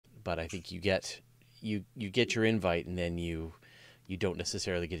but I think you get your invite and then you don't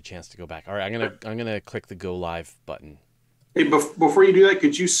necessarily get a chance to go back. All right, I'm gonna click the go live button. Hey, before you do that,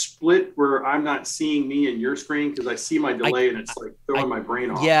 could you split where I'm not seeing me in your screen because I see my delay and it's like throwing my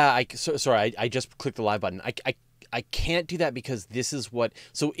brain off. Yeah, sorry, I just clicked the live button. I can't do that because this is what.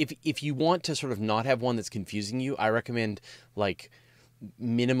 So if you want to sort of not have one that's confusing you, I recommend like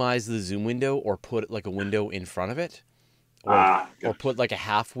minimize the zoom window or put like a window in front of it. Or put like a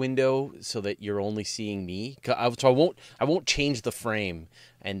half window so that you're only seeing me. So I won't change the frame,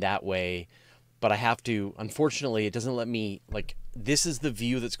 and that way, but I have to. Unfortunately, it doesn't let me like. This is the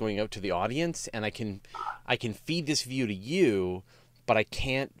view that's going out to the audience, and I can feed this view to you, but I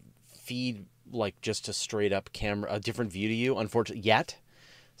can't feed like just a straight up camera, a different view to you. Unfortunately, yet.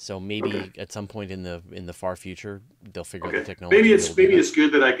 So maybe at some point in the far future they'll figure out the technology. Maybe it's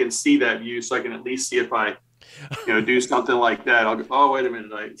good that I can see that view, so I can at least see if I do something like that. I'll go, oh, wait a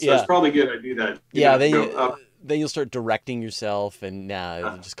minute. It's probably good I do that. Then you'll start directing yourself, and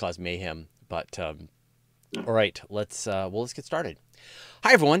it'll just cause mayhem. But all right, let's get started.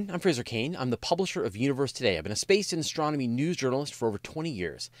 Hi everyone, I'm Fraser Cain. I'm the publisher of Universe Today. I've been a space and astronomy news journalist for over 20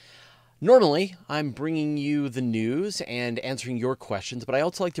 years. Normally, I'm bringing you the news and answering your questions, but I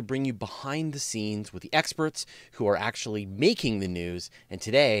also like to bring you behind the scenes with the experts who are actually making the news. And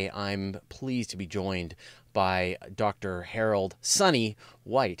today, I'm pleased to be joined by Dr. Harold Sonny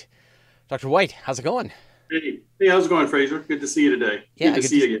White. Dr. White, how's it going? Hey, how's it going, Fraser? Good to see you today. Yeah, good to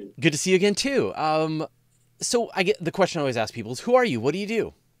see you again. Good to see you again, too. So I get the question I always ask people is, who are you? What do you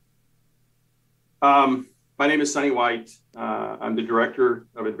do? My name is Sonny White. I'm the Director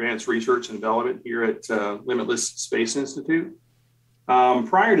of Advanced Research and Development here at Limitless Space Institute.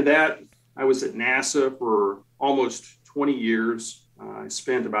 Prior to that, I was at NASA for almost 20 years. I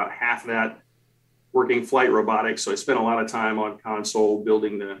spent about half of that working flight robotics. So I spent a lot of time on console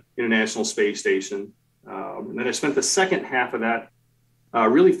building the International Space Station. And then I spent the second half of that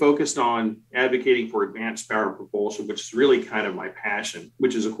really focused on advocating for advanced power and propulsion, which is really kind of my passion,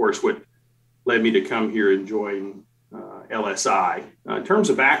 which is, of course, what led me to come here and join LSI. In terms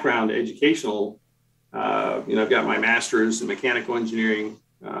of background, educational, I've got my master's in mechanical engineering,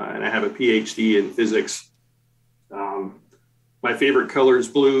 and I have a PhD in physics. My favorite color is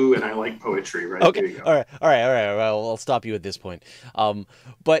blue, and I like poetry. Right? Okay. All right. Well, I'll stop you at this point.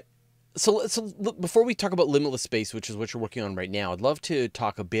 But so before we talk about Limitless Space, which is what you're working on right now, I'd love to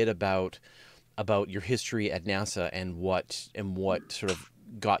talk a bit about your history at NASA and what sort of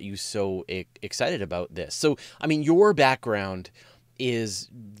got you so excited about this. So, I mean, your background is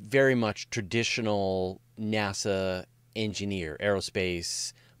very much traditional NASA engineer,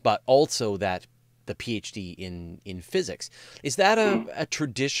 aerospace, but also the PhD in physics. Is that a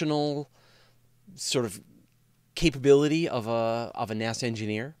traditional sort of capability of a NASA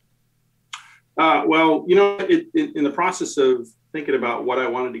engineer? Well, in the process of thinking about what I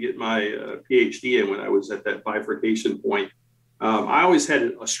wanted to get my PhD in when I was at that bifurcation point, I always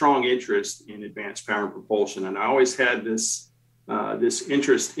had a strong interest in advanced power and propulsion, and I always had this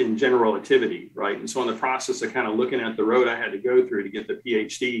interest in general relativity, right? And so in the process of kind of looking at the road I had to go through to get the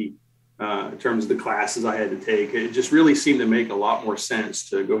PhD, in terms of the classes I had to take, it just really seemed to make a lot more sense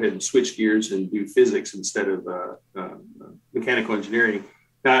to go ahead and switch gears and do physics instead of mechanical engineering.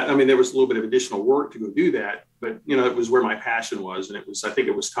 I mean, there was a little bit of additional work to go do that, but it was where my passion was, and I think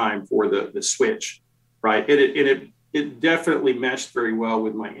it was time for the switch, right? It definitely meshed very well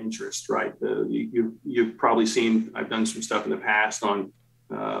with my interest, right? You've probably seen, I've done some stuff in the past on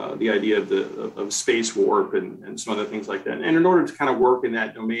the idea of space warp and some other things like that. And in order to kind of work in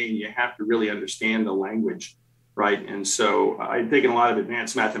that domain, you have to really understand the language, right? And so I'd taken a lot of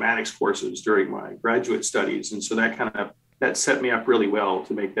advanced mathematics courses during my graduate studies. And so that set me up really well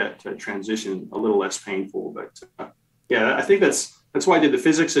to make that transition a little less painful. But yeah, I think that's why I did the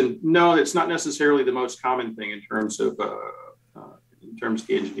physics. And no, it's not necessarily the most common thing in terms of the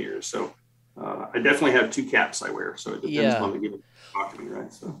engineers. So I definitely have two caps I wear. So it depends on the given talk to me,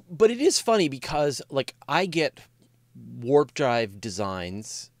 right? So, but it is funny because like I get warp drive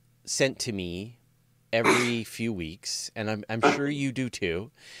designs sent to me every few weeks, and I'm sure you do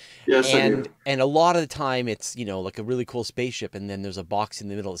too. Yes, I do. And a lot of the time it's like a really cool spaceship, and then there's a box in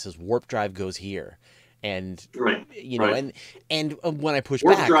the middle that says warp drive goes here. And right. And when I push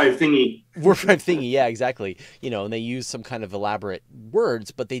warp back, drive thingy, yeah, exactly. And they use some kind of elaborate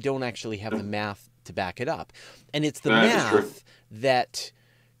words, but they don't actually have the math to back it up. And it's the math that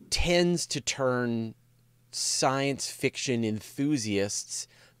tends to turn science fiction enthusiasts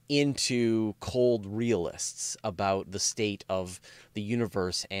into cold realists about the state of the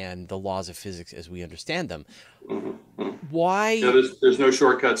universe and the laws of physics as we understand them. Why? Yeah, there's no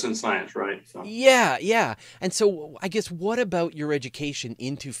shortcuts in science, right? So. Yeah. And so I guess what about your education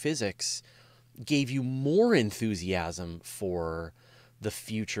into physics gave you more enthusiasm for the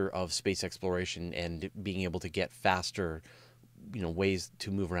future of space exploration and being able to get faster, ways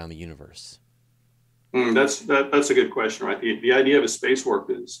to move around the universe? That's a good question, right? The idea of a space warp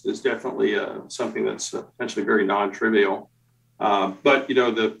is definitely something that's potentially very non-trivial. But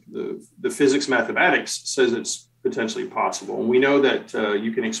the physics mathematics says it's potentially possible, and we know that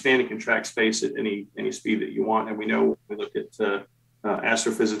you can expand and contract space at any speed that you want. And we know when we look at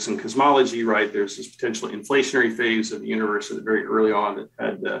astrophysics and cosmology, right? There's this potential inflationary phase of the universe very early on that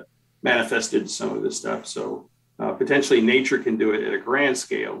had manifested some of this stuff. So potentially nature can do it at a grand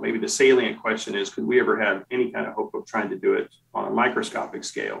scale. Maybe the salient question is, could we ever have any kind of hope of trying to do it on a microscopic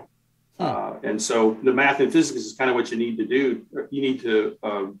scale? And so the math and physics is kind of what you need to do. You need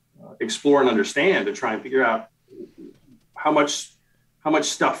to explore and understand to try and figure out how much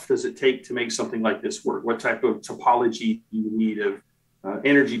stuff does it take to make something like this work? What type of topology do you need of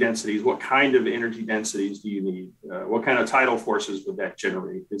energy densities? What kind of energy densities do you need? What kind of tidal forces would that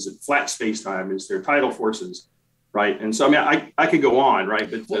generate? Is it flat space-time? Is there tidal forces? Right. And so, I mean, I could go on,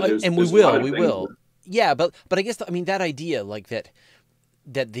 right? But we will. Yeah. But I guess, that idea like that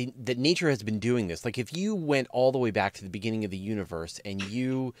nature has been doing this. Like if you went all the way back to the beginning of the universe and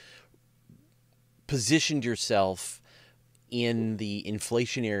you positioned yourself in the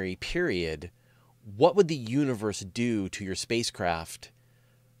inflationary period, what would the universe do to your spacecraft?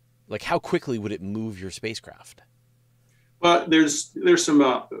 Like how quickly would it move your spacecraft? Well, there's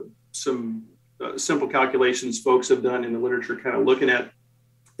some simple calculations folks have done in the literature, kind of looking at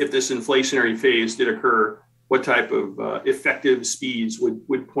if this inflationary phase did occur, what type of effective speeds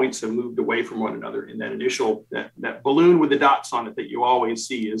would points have moved away from one another in that initial, that balloon with the dots on it that you always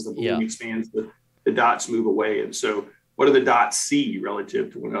see as the balloon expands, the dots move away. And so what do the dots see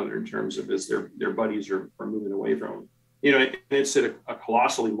relative to one another in terms of as their buddies are moving away from them? It's at a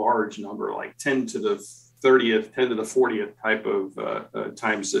colossally large number, like 10 to the 30th, 10 to the 40th type of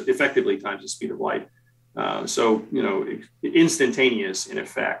times the speed of light. So, instantaneous in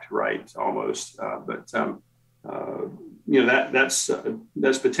effect, right? Almost.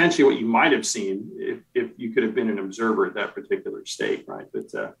 That's potentially what you might have seen if you could have been an observer at that particular state, right?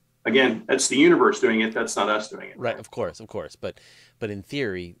 But again, that's the universe doing it. That's not us doing it. Right. Of course. But in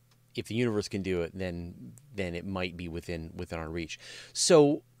theory, if the universe can do it, then it might be within our reach.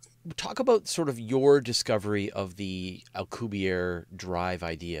 So talk about sort of your discovery of the Alcubierre drive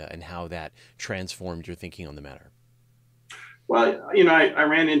idea and how that transformed your thinking on the matter. Well, I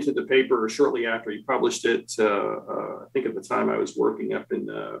ran into the paper shortly after he published it. I think at the time I was working up in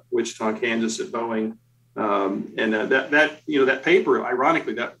Wichita, Kansas at Boeing. That paper,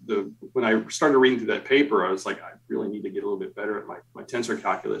 ironically, when I started reading through that paper, I was like, I really need to get a little bit better at my tensor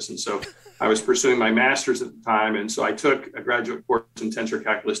calculus. And so I was pursuing my master's at the time. And so I took a graduate course in tensor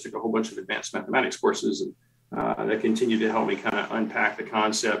calculus, took a whole bunch of advanced mathematics courses, and that continued to help me kind of unpack the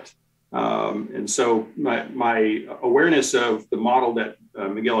concept. And so my awareness of the model that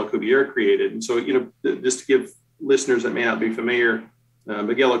Miguel Alcubierre created. And so, just to give listeners that may not be familiar,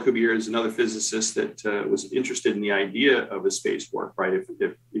 Miguel Alcubierre is another physicist that was interested in the idea of a space warp, right?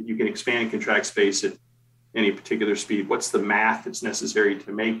 If you can expand and contract space at any particular speed, what's the math that's necessary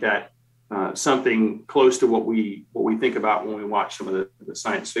to make that something close to what we think about when we watch some of the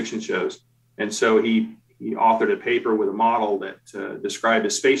science fiction shows? And so he authored a paper with a model that described a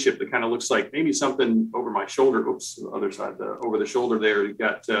spaceship that kind of looks like maybe something over my shoulder. Oops, the other side, over the shoulder there, you've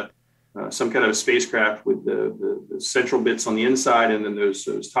got some kind of a spacecraft with the central bits on the inside, and then those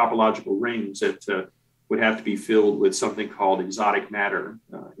topological rings that would have to be filled with something called exotic matter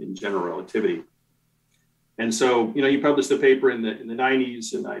in general relativity. And so, he published a paper in the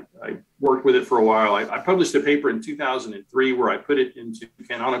 90s, and I worked with it for a while. I published a paper in 2003 where I put it into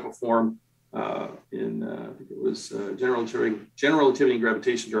canonical form in I think it was General Relativity and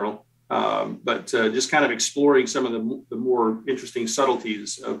Gravitation Journal, but just kind of exploring some of the more interesting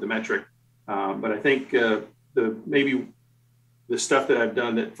subtleties of the metric. But I think maybe the stuff that I've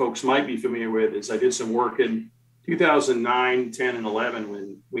done that folks might be familiar with is I did some work in 2009, 10, and 11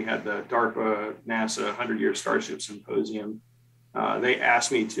 when we had the DARPA NASA 100-Year Starship Symposium. They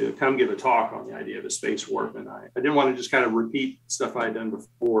asked me to come give a talk on the idea of a space warp, and I didn't want to just kind of repeat stuff I had done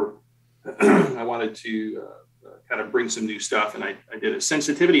before. I wanted to kind of bring some new stuff, and I did a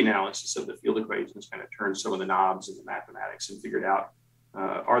sensitivity analysis of the field equations, kind of turned some of the knobs in the mathematics and figured out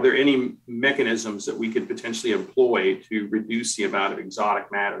are there any mechanisms that we could potentially employ to reduce the amount of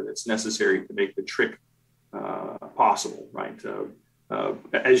exotic matter that's necessary to make the trick possible, right?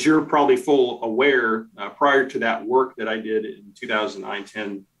 As you're probably full aware, prior to that work that I did in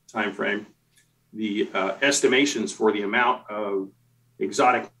 2009-10 timeframe, the estimations for the amount of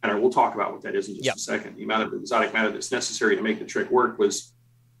exotic matter, we'll talk about what that is in just a second, the amount of exotic matter that's necessary to make the trick work was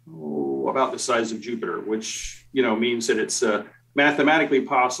about the size of Jupiter, which, you know, means that it's mathematically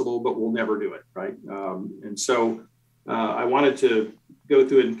possible, but we'll never do it, right? And so I wanted to go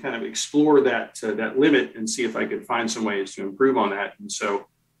through and kind of explore that limit and see if I could find some ways to improve on that. And so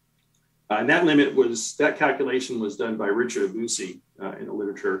and that calculation was done by Richard Abusi in the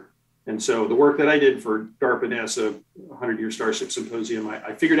literature. And so the work that I did for DARPA NASA 100-Year Starship Symposium,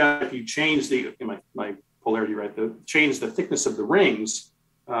 I figured out if you change my polarity, right, change the thickness of the rings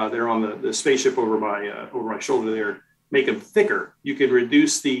that are on the spaceship over my shoulder there, make them thicker, you could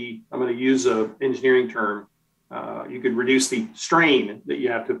reduce I'm going to use an engineering term, you could reduce the strain that you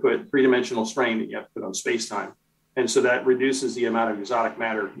have to put, three-dimensional strain that you have to put on space-time. And so that reduces the amount of exotic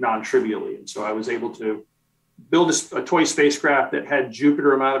matter non-trivially. And so I was able to build a toy spacecraft that had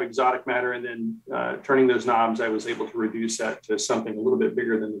Jupiter amount of exotic matter, and then turning those knobs, I was able to reduce that to something a little bit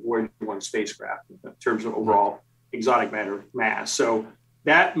bigger than the Voyager 1 spacecraft in terms of overall exotic matter mass. So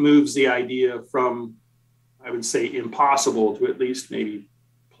that moves the idea from, I would say, impossible to at least maybe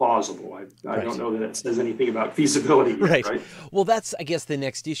plausible. I don't know that it says anything about feasibility yet, right? Well, that's, I guess, the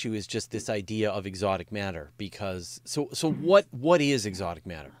next issue is just this idea of exotic matter, because so what is exotic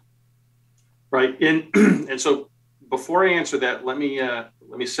matter? Right. And so before I answer that, let me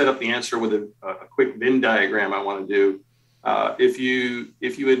set up the answer with a quick Venn diagram I want to do. If you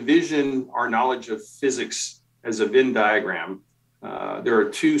envision our knowledge of physics as a Venn diagram, there are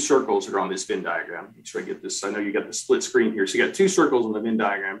two circles that are on this Venn diagram. Make sure I get this. I know you got the split screen here. So you got two circles on the Venn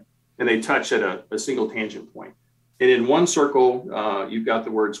diagram, and they touch at a single tangent point. And in one circle, you've got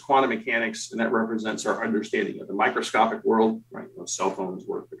the words quantum mechanics, and that represents our understanding of the microscopic world, right? Cell phones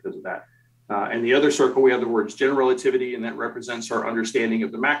work because of that. And the other circle, we have the words general relativity, and that represents our understanding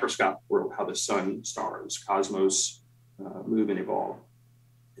of the macroscopic world, how the sun, stars, cosmos move and evolve.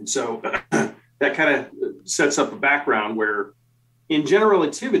 And so that kind of sets up a background where in general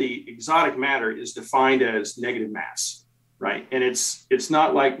relativity, exotic matter is defined as negative mass, right? And it's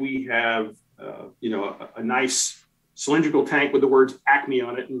not like we have, a nice cylindrical tank with the words Acme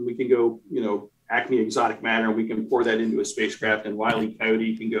on it, and we can go, Acme exotic matter, and we can pour that into a spacecraft, and Wile E.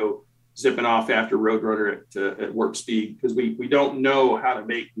 Coyote can go zipping off after Roadrunner at warp speed, because we don't know how to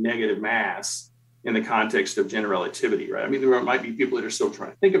make negative mass in the context of general relativity, right? I mean, there might be people that are still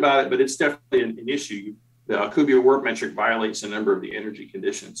trying to think about it, but it's definitely an issue. The Alcubierre warp metric violates a number of the energy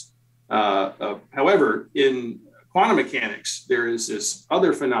conditions. However, in quantum mechanics, there is this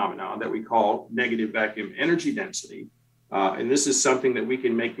other phenomenon that we call negative vacuum energy density. And this is something that we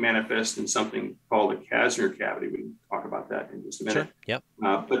can make manifest in something called a Kastner cavity. We can talk about that in just a minute. Sure.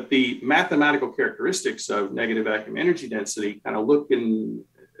 Yep. But the mathematical characteristics of negative vacuum energy density kind of look and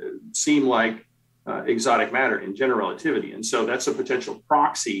seem like exotic matter in general relativity. And so that's a potential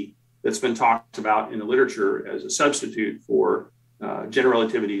proxy that's been talked about in the literature as a substitute for general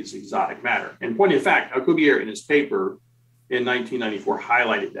relativity's exotic matter. And point of fact, Alcubierre in his paper in 1994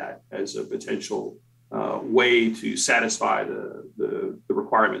 highlighted that as a potential way to satisfy the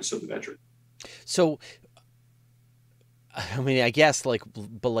requirements of the metric. So, I mean, I guess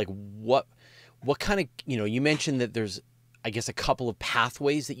what kind of, you mentioned that there's, I guess, a couple of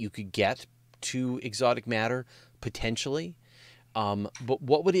pathways that you could get to exotic matter potentially. But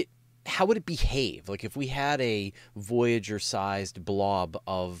how would it behave? Like if we had a Voyager-sized blob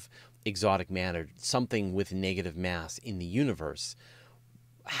of exotic matter, something with negative mass in the universe,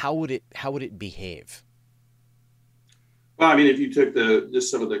 how would it behave? Well, I mean, if you took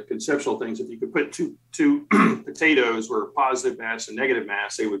just some of the conceptual things, if you could put two potatoes where positive mass and negative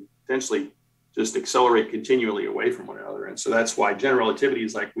mass, they would potentially just accelerate continually away from one another. And so that's why general relativity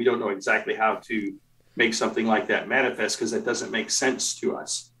is like, we don't know exactly how to make something like that manifest, because that doesn't make sense to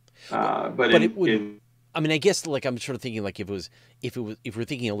us. But it would. I mean, I guess like I'm sort of thinking like if we're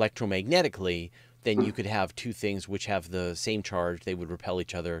thinking electromagnetically, then you could have two things which have the same charge, they would repel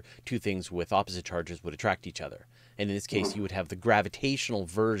each other. Two things with opposite charges would attract each other. And in this case, you would have the gravitational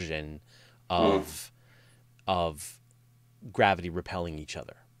version of gravity repelling each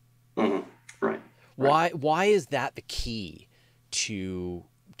other. Right. Why is that the key to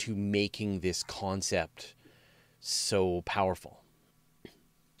making this concept so powerful?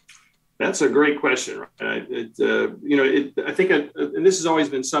 That's a great question. Right? I think, and this has always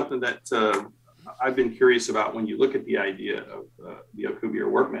been something that I've been curious about when you look at the idea of the Alcubierre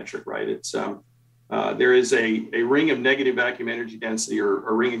work metric, right? It's there is a ring of negative vacuum energy density, or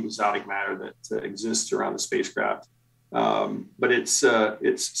a ring of exotic matter that exists around the spacecraft, but it's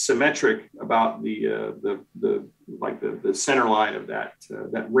symmetric about the center line of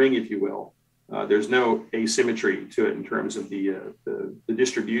that ring, if you will. There's no asymmetry to it in terms of the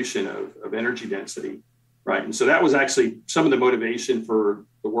distribution of energy density, right? And so that was actually some of the motivation for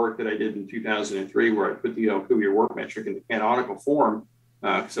the work that I did in 2003, where I put the Alcubierre work metric in the canonical form,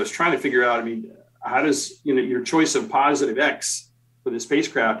 because I was trying to figure out, I mean, how does, your choice of positive X for the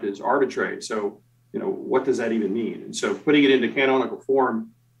spacecraft is arbitrary. So, what does that even mean? And so putting it into canonical form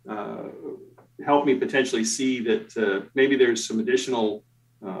helped me potentially see that maybe there's some additional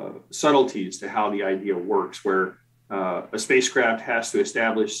subtleties to how the idea works, where a spacecraft has to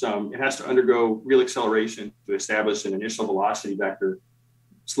establish it has to undergo real acceleration to establish an initial velocity vector,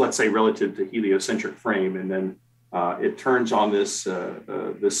 so let's say relative to heliocentric frame, and then it turns on this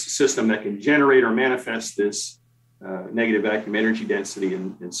system that can generate or manifest this negative vacuum energy density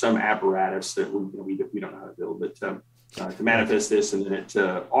in some apparatus that we don't know how to build, but to manifest this, and then it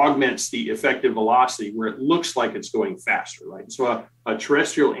augments the effective velocity where it looks like it's going faster, right? So a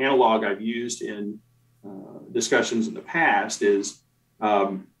terrestrial analog I've used in discussions in the past is,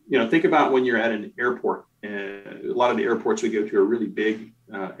 think about when you're at an airport. And a lot of the airports we go to are really big,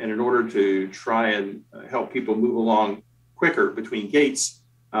 and in order to try and help people move along quicker between gates,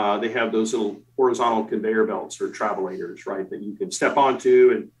 they have those little horizontal conveyor belts or travelators, right, that you can step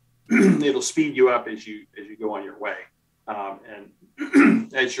onto, and it'll speed you up as you go on your way.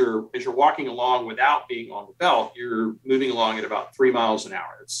 And as you're walking along without being on the belt, you're moving along at about 3 miles an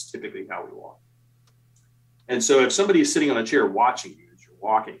hour. That's typically how we walk. And so if somebody is sitting on a chair watching you as you're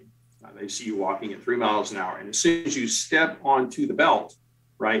walking, they see you walking at 3 miles an hour. And as soon as you step onto the belt,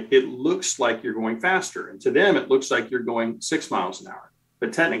 right, it looks like you're going faster. And to them, it looks like you're going 6 miles an hour.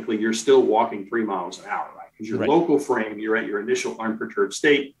 But technically, you're still walking 3 miles an hour, right? Because your local frame, you're at your initial unperturbed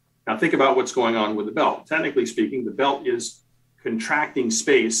state. Now, think about what's going on with the belt. Technically speaking, the belt is contracting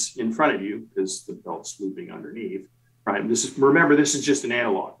space in front of you because the belt's looping underneath, right? And remember, this is just an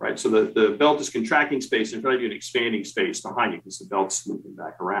analog, right? So the belt is contracting space in front of you and expanding space behind you because the belt's looping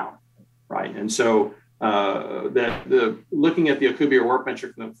back around, right? And so looking at the Alcubierre work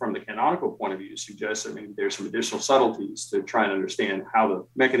metric from the canonical point of view suggests that maybe there's some additional subtleties to try and understand how the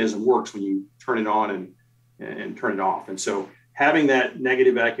mechanism works when you turn it on and turn it off. And so having that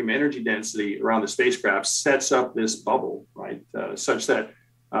negative vacuum energy density around the spacecraft sets up this bubble, right? Such that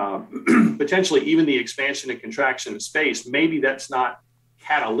potentially even the expansion and contraction of space, maybe that's not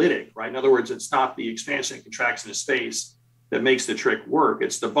catalytic, right? In other words, it's not the expansion and contraction of space that makes the trick work.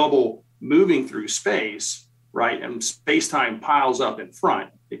 It's the bubble moving through space, right? And space-time piles up in front,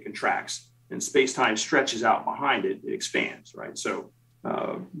 it contracts, and space-time stretches out behind it, it expands, right? So,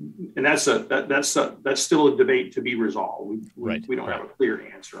 and that's still a debate to be resolved. We don't have a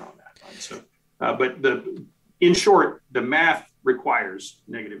clear answer on that, right? So, but in short, the math requires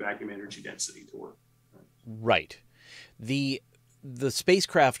negative vacuum energy density to work. Right. The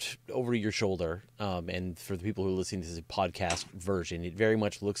spacecraft over your shoulder, and for the people who are listening to this podcast version, it very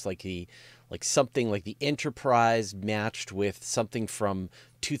much looks like something like the Enterprise matched with something from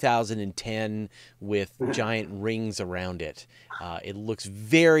 2010 with giant rings around it. It looks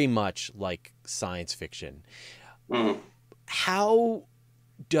very much like science fiction. How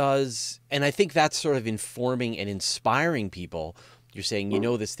does, and I think that's sort of informing and inspiring people. You're saying,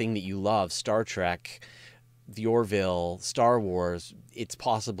 this thing that you love, Star Trek, the Orville, Star Wars, it's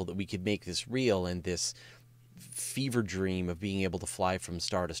possible that we could make this real, and this fever dream of being able to fly from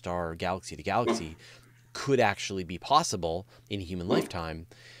star to star or galaxy to galaxy could actually be possible in a human lifetime.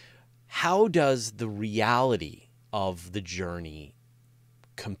 How does the reality of the journey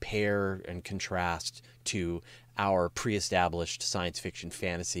compare and contrast to our pre-established science fiction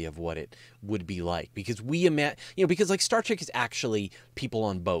fantasy of what it would be like? Because because like Star Trek is actually people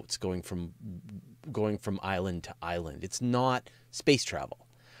on boats going from island to island. It's not space travel.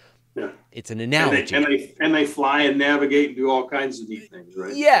 Yeah. It's an analogy. And they fly and navigate and do all kinds of neat things,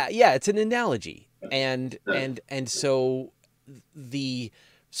 right? Yeah, it's an analogy. And so the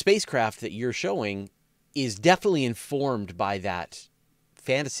spacecraft that you're showing is definitely informed by that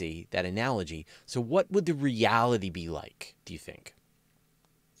fantasy, that analogy. So what would the reality be like, do you think?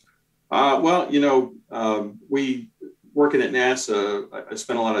 We working at NASA, I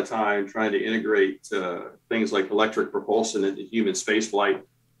spent a lot of time trying to integrate things like electric propulsion into human spaceflight.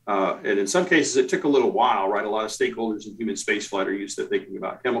 And in some cases, it took a little while, right? A lot of stakeholders in human spaceflight are used to thinking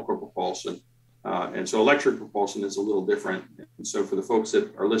about chemical propulsion. And so electric propulsion is a little different. And so for the folks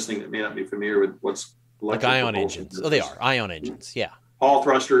that are listening that may not be familiar with what's like ion engines. Oh, they are ion engines. Yeah. Hall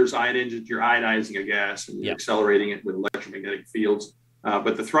thrusters, ion engines, you're ionizing a gas and you're accelerating it with electromagnetic fields.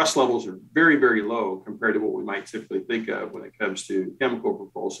 But the thrust levels are very, very low compared to what we might typically think of when it comes to chemical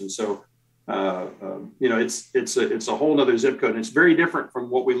propulsion. So, it's a whole nother zip code. And it's very different from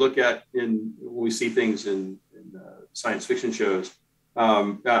what we look at when we see things in science fiction shows.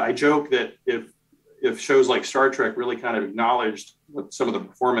 I joke that if shows like Star Trek really kind of acknowledged what some of the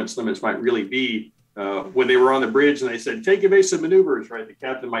performance limits might really be, when they were on the bridge and they said, take evasive maneuvers, right? The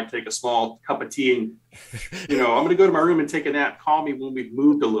captain might take a small cup of tea and, I'm going to go to my room and take a nap. Call me when we've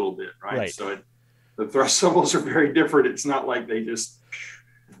moved a little bit, right? So the thrust levels are very different. It's not like they just,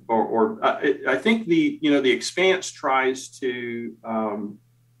 I think the Expanse tries to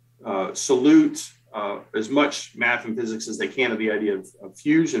salute as much math and physics as they can of the idea of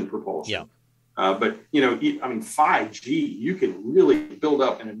fusion propulsion. Yeah. But 5G, you can really build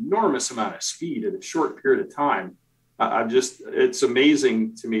up an enormous amount of speed in a short period of time. It's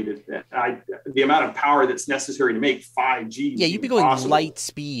amazing to me that the amount of power that's necessary to make 5G. Yeah, you'd be going light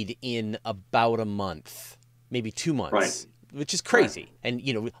speed in about a month, maybe 2 months, which is crazy. Right.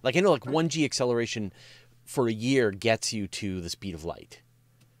 And, I know 1G acceleration for a year gets you to the speed of light.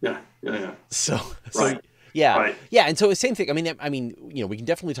 Yeah. So right. Yeah. Right. Yeah. And so the same thing. I mean, we can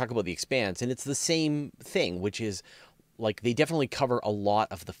definitely talk about the Expanse, and it's the same thing, which is they definitely cover a lot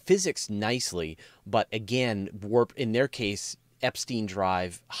of the physics nicely. But again, warp, in their case, Epstein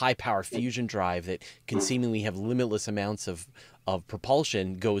drive, high power fusion drive that can seemingly have limitless amounts of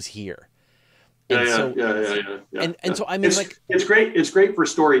propulsion goes here. And so, I mean, it's great. It's great for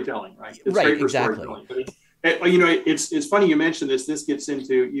storytelling, right? It's right. Great for exactly. Storytelling. It's funny you mentioned this. This gets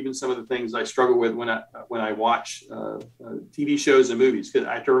into even some of the things I struggle with when I watch TV shows and movies, because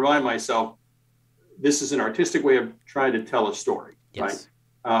I have to remind myself this is an artistic way of trying to tell a story, yes.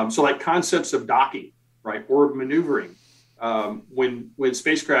 right? So concepts of docking, right, or maneuvering. When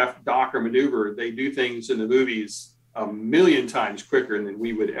spacecraft dock or maneuver, they do things in the movies a million times quicker than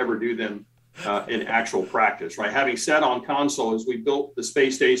we would ever do them in actual practice, right? Having sat on console as we built the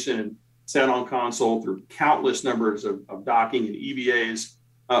space station and sat on console through countless numbers of docking and EVAs,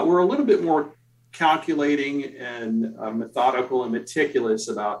 we're a little bit more calculating and methodical and meticulous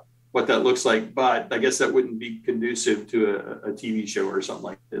about what that looks like. But I guess that wouldn't be conducive to a TV show or something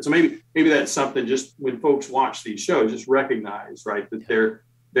like that. So maybe that's something, just when folks watch these shows, just recognize, right, that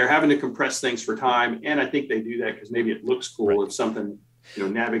they're having to compress things for time. And I think they do that because maybe it looks cool if something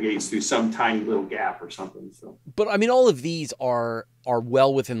navigates through some tiny little gap or something. So, but I mean, all of these are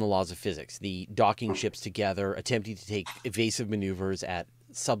well within the laws of physics. The docking ships together, attempting to take evasive maneuvers at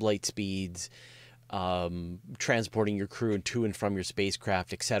sublight speeds, transporting your crew to and from your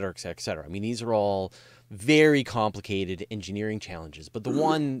spacecraft, et cetera, et cetera, et cetera. I mean, these are all very complicated engineering challenges. But the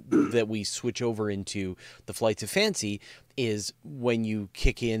one that we switch over into the flights of fancy is when you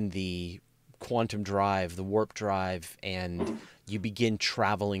kick in the quantum drive, the warp drive, and you begin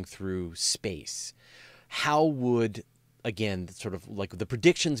traveling through space. How would, again, sort of the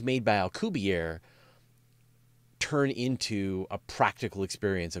predictions made by Alcubierre turn into a practical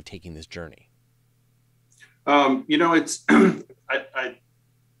experience of taking this journey? It's I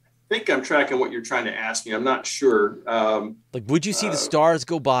think I'm tracking what you're trying to ask me. I'm not sure. Would you see the stars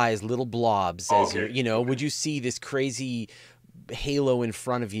go by as little blobs? As okay. Would you see this crazy halo in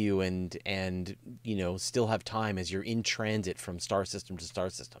front of you and still have time as you're in transit from star system to star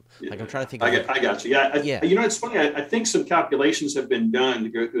system? I'm trying to think. I got you. Yeah. It's funny. I think some calculations have been done to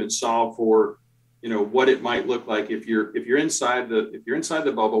go through and solve for, what it might look like if you're inside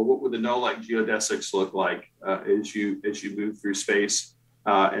the bubble. What would the null-like geodesics look like as you move through space?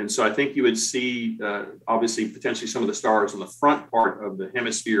 And so I think you would see, obviously, potentially some of the stars on the front part of the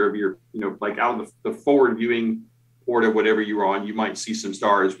hemisphere of your, out of the forward viewing port of whatever you're on, you might see some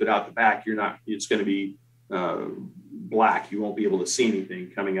stars, but out the back, you're not. It's going to be black. You won't be able to see anything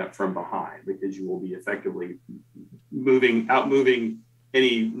coming up from behind because you will be effectively outmoving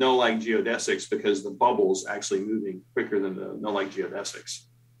any null-like geodesics, because the bubble's actually moving quicker than the null-like geodesics,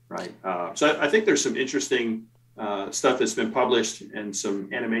 right? So I think there's some interesting stuff that's been published and some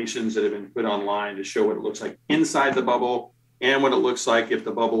animations that have been put online to show what it looks like inside the bubble and what it looks like if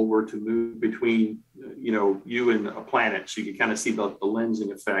the bubble were to move between, you and a planet. So you can kind of see the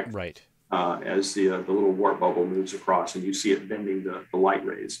lensing effect, right, as the little warp bubble moves across, and you see it bending the light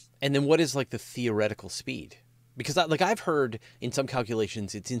rays. And then what is the theoretical speed? Because I've heard in some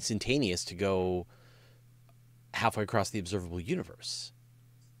calculations it's instantaneous to go halfway across the observable universe.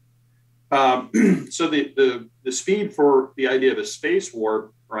 So the speed for the idea of a space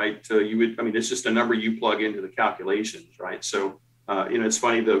warp right? I mean, it's just a number you plug into the calculations, right? So, it's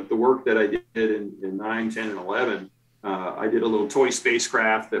funny, the work that I did in 9, 10, and 11, I did a little toy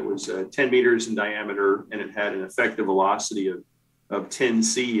spacecraft that was 10 meters in diameter, and it had an effective velocity of 10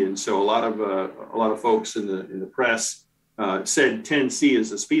 c. And so a lot of folks in the press said 10 c is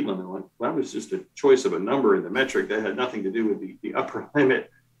the speed limit. Like, well, that was just a choice of a number in the metric that had nothing to do with the upper limit.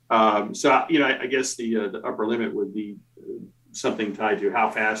 So I guess the upper limit would be something tied to how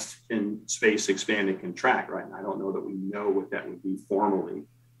fast can space expand and contract, right? And I don't know that we know what that would be formally,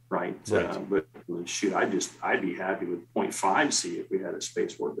 right? But shoot, I'd be happy with 0.5 c if we had a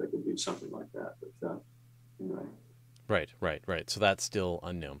spaceport that could do something like that. But anyway. Right. So that's still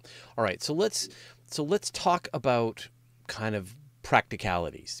unknown. All right. So let's talk about kind of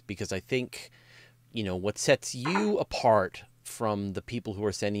practicalities, because I think, what sets you apart from the people who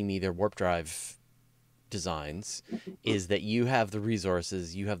are sending me their warp drive designs is that you have the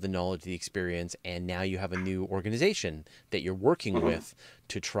resources, you have the knowledge, the experience, and now you have a new organization that you're working with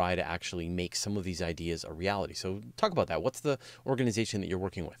to try to actually make some of these ideas a reality. So talk about that. What's the organization that you're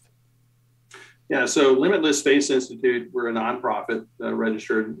working with? Yeah, so Limitless Space Institute, we're a nonprofit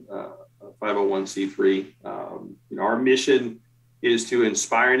registered 501c3. Our mission is to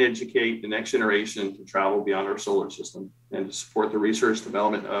inspire and educate the next generation to travel beyond our solar system and to support the research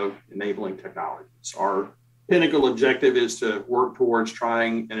development of enabling technologies. Our pinnacle objective is to work towards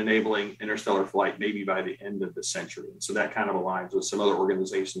trying and enabling interstellar flight maybe by the end of the century. And so that kind of aligns with some other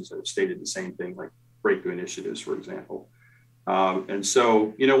organizations that have stated the same thing, like Breakthrough Initiatives, for example. And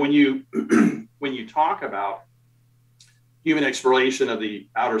so, when you when you talk about human exploration of the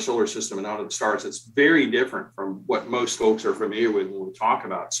outer solar system and out of the stars, it's very different from what most folks are familiar with when we talk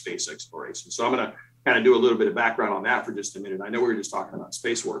about space exploration. So I'm going to kind of do a little bit of background on that for just a minute. I know we were just talking about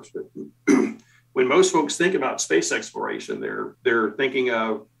SpaceWorks, but when most folks think about space exploration, they're thinking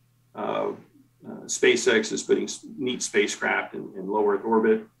of SpaceX is putting neat spacecraft in low Earth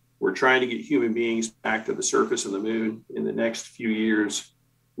orbit. We're trying to get human beings back to the surface of the moon in the next few years.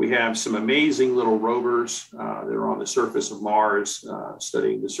 We have some amazing little rovers that are on the surface of Mars,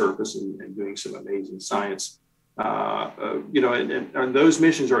 studying the surface and doing some amazing science. And those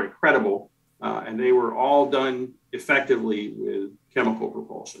missions are incredible, and they were all done effectively with chemical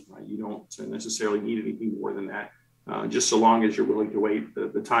propulsion. Right? You don't necessarily need anything more than that, just so long as you're willing to wait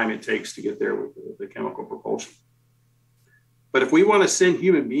the time it takes to get there with the chemical propulsion. But if we want to send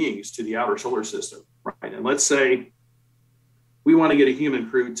human beings to the outer solar system, right, and let's say we want to get a human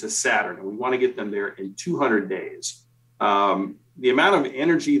crew to Saturn and we want to get them there in 200 days, the amount of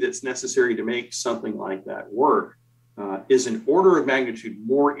energy that's necessary to make something like that work is an order of magnitude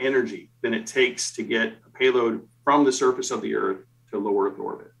more energy than it takes to get a payload from the surface of the Earth to low Earth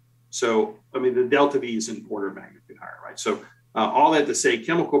orbit. So, I mean, the delta V is an order of magnitude higher, right? So all that to say,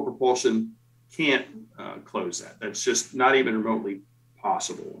 chemical propulsion can't close that. That's just not even remotely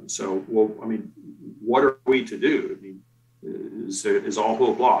possible. And so, well, I mean, what are we to do? I mean, is all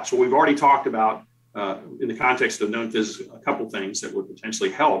hope lost? Well, we've already talked about, in the context of known physics, a couple things that would potentially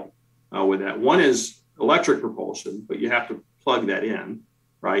help with that. One is electric propulsion, but you have to plug that in,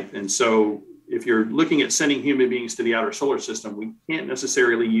 right? And so if you're looking at sending human beings to the outer solar system, we can't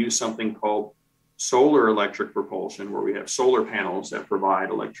necessarily use something called solar electric propulsion, where we have solar panels that provide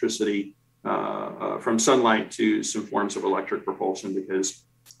electricity from sunlight to some forms of electric propulsion, because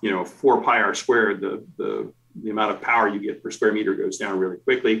 4 pi r squared, the amount of power you get per square meter goes down really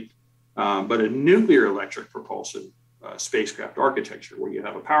quickly. But a nuclear electric propulsion spacecraft architecture, where you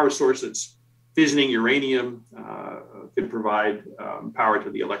have a power source that's fissioning uranium, could provide power to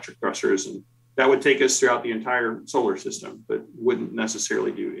the electric thrusters, and that would take us throughout the entire solar system, but wouldn't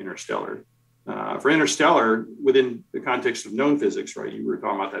necessarily do interstellar. For interstellar, within the context of known physics, right, you were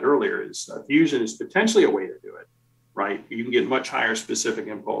talking about that earlier, is fusion is potentially a way to do it, right? You can get much higher specific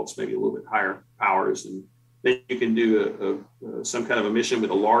impulse, maybe a little bit higher powers, and then you can do some kind of a mission with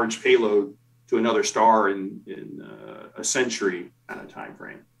a large payload to another star in a century kind of time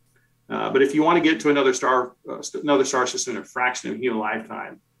frame. But if you want to get to another star system in a fraction of a human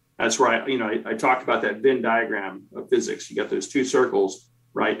lifetime, that's where I talked about that Venn diagram of physics. You got those two circles,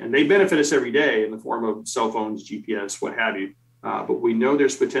 right? And they benefit us every day in the form of cell phones, GPS, what have you. But we know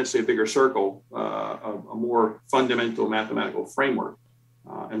there's potentially a bigger circle, a more fundamental mathematical framework.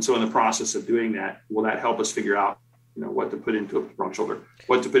 And so in the process of doing that, will that help us figure out, what to put into wrong shoulder,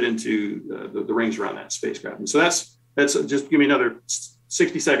 what to put into the rings around that spacecraft? And so that's just give me another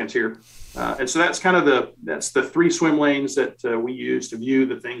 60 seconds here. And so that's kind of that's the 3 swim lanes that we use to view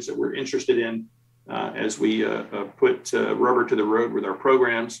the things that we're interested in as we put rubber to the road with our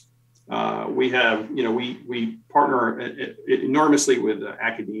programs. We have, we partner enormously with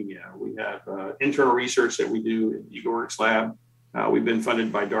academia. We have internal research that we do in the Eagleworks lab. We've been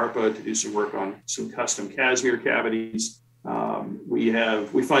funded by DARPA to do some work on some custom Casimir cavities.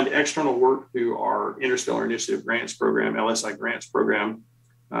 We fund external work through our Interstellar Initiative Grants Program, LSI Grants Program.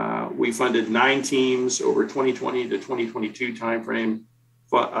 We funded 9 teams over 2020 to 2022 timeframe,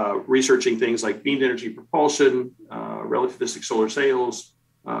 researching things like beamed energy propulsion, relativistic solar sails.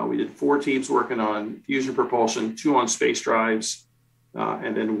 We did 4 teams working on fusion propulsion, 2 on space drives,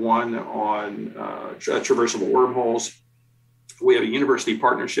 and then 1 on traversable wormholes. We have a university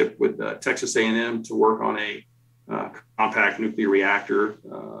partnership with Texas A&M to work on a compact nuclear reactor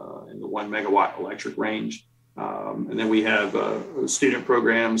in the 1 megawatt electric range. And then we have student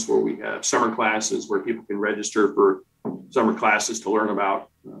programs where we have summer classes where people can register for summer classes to learn about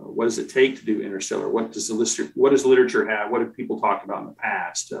what does it take to do interstellar? What does literature have? What have people talked about in the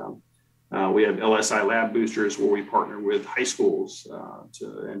past? We have LSI lab boosters where we partner with high schools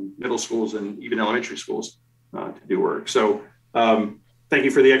and middle schools and even elementary schools to do work. So thank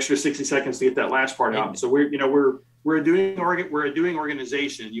you for the extra 60 seconds to get that last part out. So we're a doing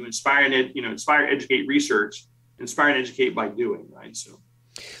organization. You inspire and educate research, inspire and educate by doing, right?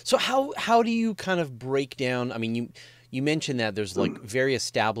 So how do you kind of break down? I mean, you mentioned that there's like very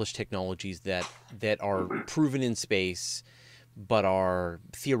established technologies that are proven in space, but are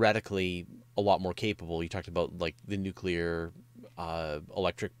theoretically a lot more capable. You talked about like the nuclear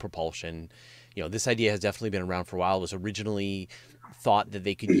electric propulsion. This idea has definitely been around for a while. It was originally thought that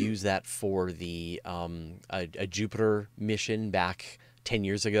they could use that for the a Jupiter mission back 10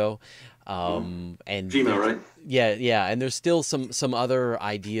 years ago. And Gmail, right? Yeah. And there's still some other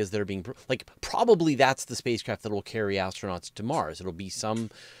ideas that are being probably that's the spacecraft that will carry astronauts to Mars. It'll be some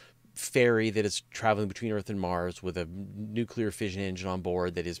ferry that is traveling between Earth and Mars with a nuclear fission engine on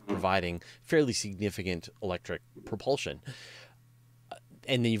board that is providing fairly significant electric propulsion.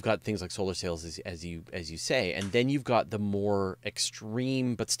 And then you've got things like solar sails, as you say, and then you've got the more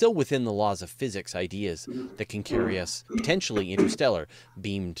extreme, but still within the laws of physics, ideas that can carry us potentially interstellar,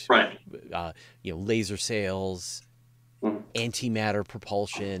 beamed, right? Laser sails, antimatter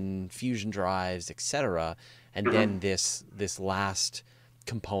propulsion, fusion drives, etc. And then this last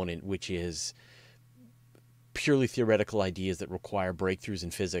component, which is purely theoretical ideas that require breakthroughs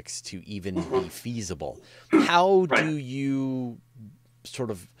in physics to even be feasible. How do you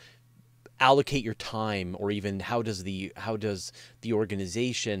sort of allocate your time, or even how does the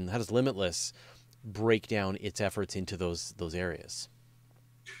organization, how does Limitless break down its efforts into those areas?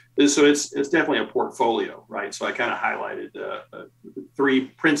 So it's definitely a portfolio, right? So I kind of highlighted 3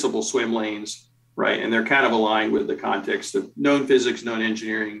 principal swim lanes, right? And they're kind of aligned with the context of known physics, known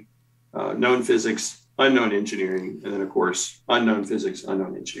engineering, known physics, unknown engineering, and then of course unknown physics,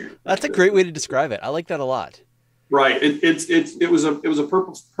 unknown engineering. That's a great way to describe it. I like that a lot. Right. It was a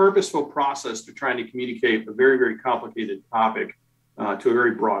purposeful process to trying to communicate a very, very complicated topic to a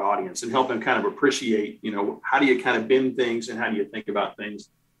very broad audience and help them kind of appreciate, how do you kind of bend things and how do you think about things?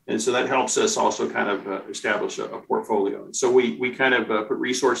 And so that helps us also kind of establish a portfolio. And so we kind of put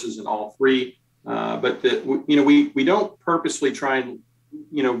resources in all 3, but we don't purposely try and,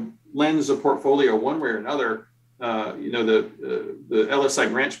 lens a portfolio one way or another. The LSI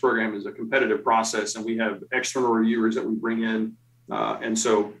grants program is a competitive process, and we have external reviewers that we bring in. And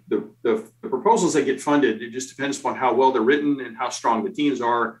so the proposals that get funded, it just depends upon how well they're written and how strong the teams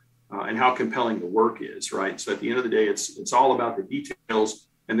are and how compelling the work is, right? So at the end of the day, it's all about the details,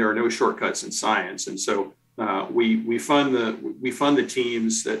 and there are no shortcuts in science. And so we fund the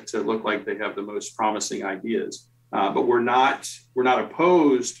teams that look like they have the most promising ideas. But we're not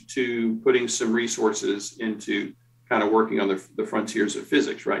opposed to putting some resources into kind of working on the frontiers of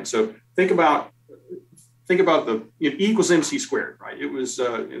physics, right? So think about the E equals MC squared, right? It was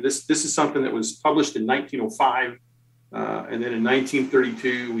this is something that was published in 1905, and then in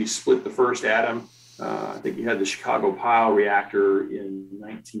 1932 we split the first atom. I think you had the Chicago Pile reactor in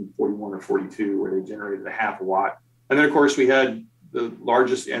 1941 or 42, where they generated a half a watt, and then of course we had the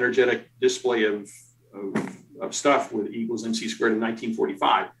largest energetic display of stuff with E equals MC squared in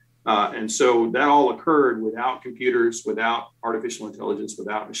 1945. And so that all occurred without computers, without artificial intelligence,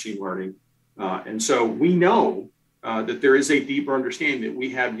 without machine learning. And so we know that there is a deeper understanding that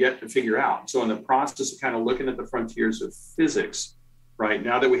we have yet to figure out. So in the process of kind of looking at the frontiers of physics, right,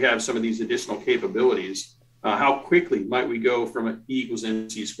 now that we have some of these additional capabilities, how quickly might we go from an E equals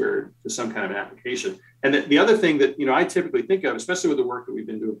MC squared to some kind of application? And the other thing that, I typically think of, especially with the work that we've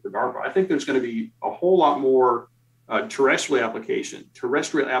been doing for DARPA, I think there's going to be a whole lot more terrestrial applications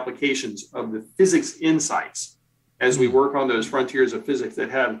of the physics insights as we work on those frontiers of physics that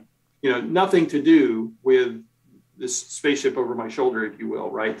have nothing to do with this spaceship over my shoulder, if you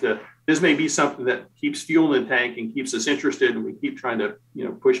will, right? This may be something that keeps fuel in the tank and keeps us interested, and we keep trying to,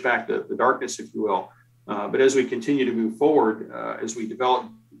 push back the darkness, if you will. But as we continue to move forward, as we develop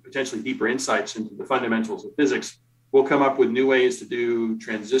potentially deeper insights into the fundamentals of physics, we'll come up with new ways to do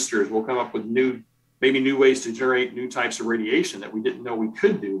transistors. We'll come up with maybe new ways to generate new types of radiation that we didn't know we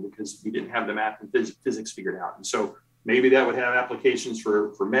could do because we didn't have the math and physics figured out. And so maybe that would have applications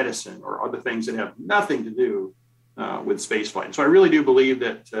for medicine or other things that have nothing to do with spaceflight. And so I really do believe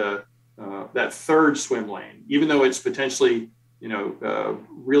that that third swim lane, even though it's potentially,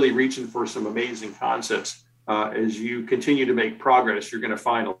 really reaching for some amazing concepts, as you continue to make progress, you're going to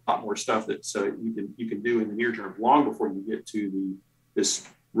find a lot more stuff that you can do in the near term, long before you get to this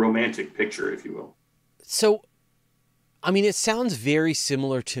romantic picture, if you will. So, I mean, it sounds very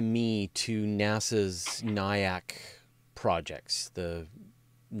similar to me to NASA's NIAC projects, the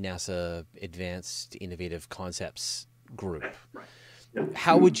NASA Advanced Innovative Concepts group. Right. Yep.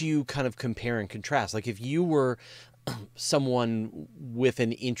 How would you kind of compare and contrast? Like if you were someone with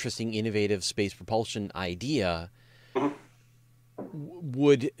an interesting, innovative space propulsion idea,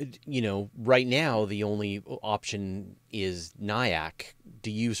 would, right now the only option is NIAC. Do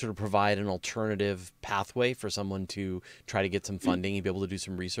you sort of provide an alternative pathway for someone to try to get some funding and be able to do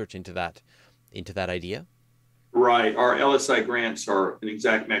some research into that idea? Right. Our LSI grants are an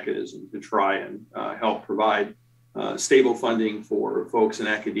exact mechanism to try and help provide stable funding for folks in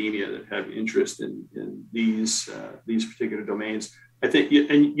academia that have interest in these particular domains. I think,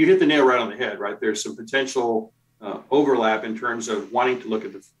 and you hit the nail right on the head, right? There's some potential overlap in terms of wanting to look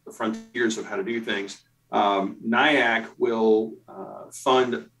at the frontiers of how to do things. NIAC will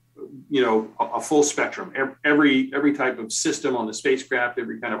fund, a full spectrum, every type of system on the spacecraft,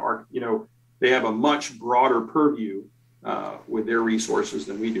 every kind of they have a much broader purview with their resources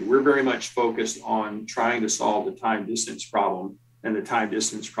than we do. We're very much focused on trying to solve the time distance problem and the time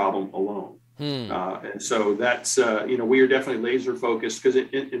distance problem alone. And so that's, we are definitely laser focused because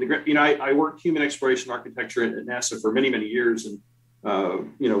I worked human exploration architecture at NASA for many, many years. And,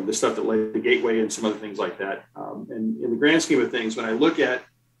 the stuff that laid the gateway and some other things like that. And in the grand scheme of things, when I look at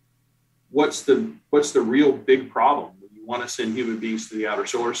what's the real big problem when you want to send human beings to the outer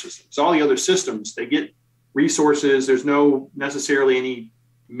solar system, so all the other systems, they get resources. There's no necessarily any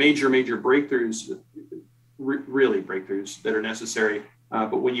major breakthroughs, really breakthroughs that are necessary.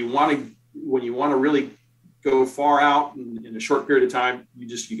 But when you want to really go far out in a short period of time,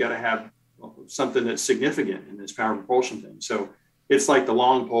 you got to have something that's significant in this power propulsion thing. So it's like the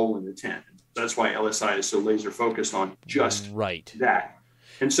long pole in the tent. That's why LSI is so laser focused on just that.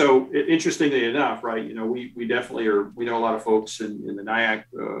 And so, interestingly enough, right, we definitely we know a lot of folks in the NIAC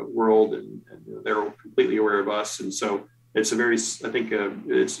world, and they're completely aware of us. And so it's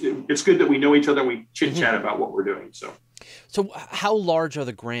it's good that we know each other and we chit chat about what we're doing. So how large are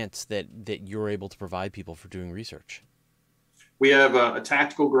the grants that you're able to provide people for doing research? We have a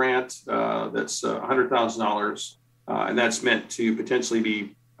tactical grant that's $100,000, and that's meant to potentially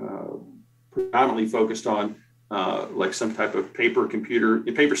be predominantly focused on like some type of paper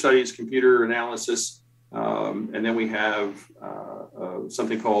studies, computer analysis. And then we have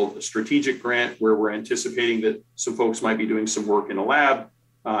something called a strategic grant, where we're anticipating that some folks might be doing some work in a lab,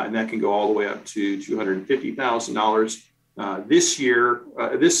 and that can go all the way up to $250,000. This year,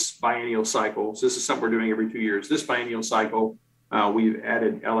 this biennial cycle, so this is something we're doing every 2 years, this biennial cycle, we've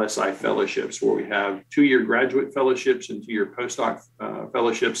added LSI fellowships, where we have 2-year graduate fellowships and 2-year postdoc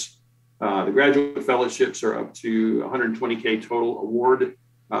fellowships. The graduate fellowships are up to $120K total award,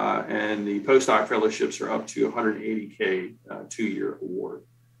 and the postdoc fellowships are up to $180K 2-year award.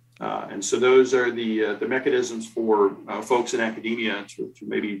 And so those are the mechanisms for folks in academia to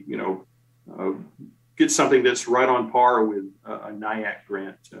maybe get something that's right on par with a NIAC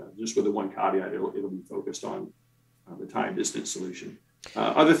grant, just with the one caveat: it'll be focused on the time distance solution.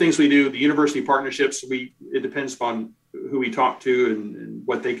 Other things we do, the university partnerships, it depends upon who we talk to and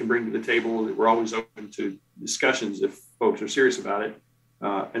what they can bring to the table. We're always open to discussions if folks are serious about it.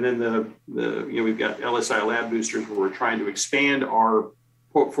 And then we've got LSI lab boosters, where we're trying to expand our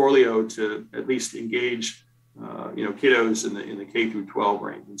portfolio to at least engage kiddos in the K through 12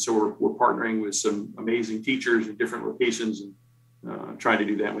 range. And so we're partnering with some amazing teachers in different locations and trying to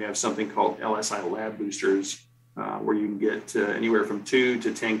do that. We have something called LSI lab boosters, where you can get anywhere from 2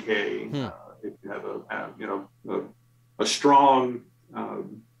 to 10K if you have a strong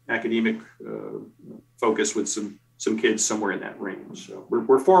academic focus with some kids somewhere in that range. So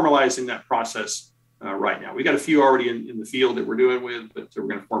we're formalizing that process right now. We got a few already in the field that we're doing with, but we're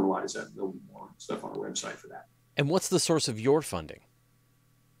going to formalize that, and there'll be more stuff on our website for that. And what's the source of your funding?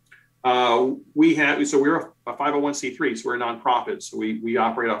 We're a 501c3, so we're a nonprofit. So we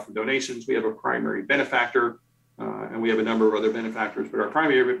operate off of donations. We have a primary benefactor, and we have a number of other benefactors. But our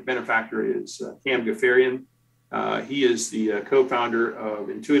primary benefactor is Cam Gafarian. He is the co-founder of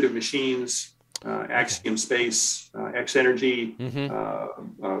Intuitive Machines, Axiom Space, X Energy.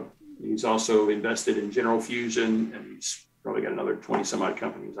 He's also invested in General Fusion, and he's probably got another 20 some odd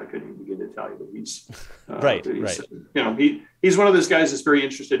companies I couldn't even begin to tell you, but he's right. He's one of those guys that's very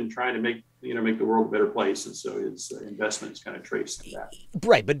interested in trying to make the world a better place, and so his investment is kind of traced to that.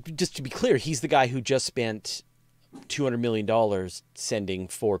 Right, but just to be clear, he's the guy who just spent $200 million sending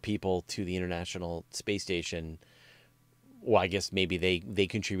 4 people to the International Space Station. Well, I guess maybe they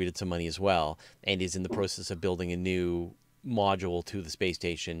contributed some money as well, and is in the process of building a new module to the space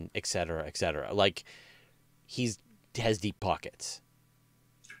station, et cetera, et cetera. Like, he has deep pockets.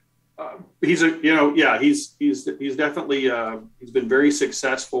 He's definitely he's been very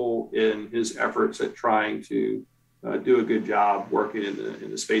successful in his efforts at trying to do a good job working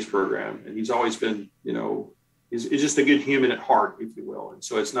in the space program, and he's always been he's just a good human at heart, if you will. And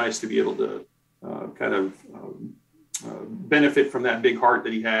so it's nice to be able to benefit from that big heart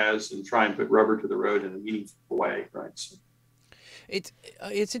that he has and try and put rubber to the road in a meaningful way, right? So.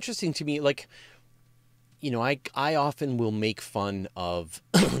 It's interesting to me, like, I often will make fun of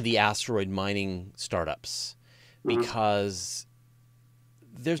the asteroid mining startups because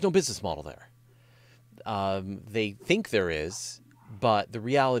there's no business model there. They think there is, but the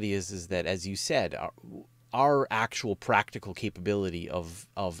reality is that, as you said, our actual practical capability of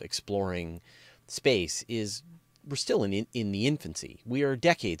exploring space we're still in the infancy. We are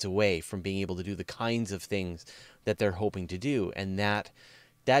decades away from being able to do the kinds of things that they're hoping to do, and that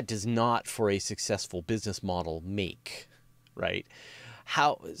does not, for a successful business model, make, right?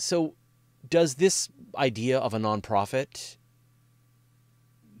 So does this idea of a nonprofit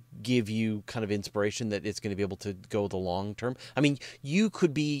give you kind of inspiration that it's going to be able to go the long term? I mean, you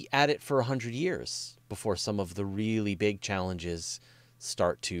could be at it for 100 years before some of the really big challenges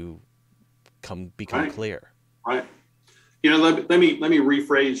start to become clear. Right. Let me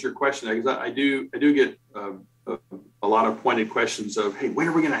rephrase your question, because I do get a lot of pointed questions of, hey, when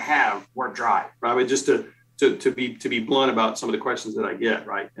are we going to have warp drive? Right? I mean, just to be blunt about some of the questions that I get,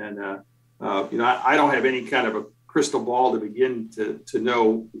 right? And I don't have any kind of a crystal ball to begin to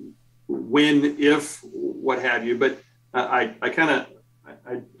know when, if, what have you, but I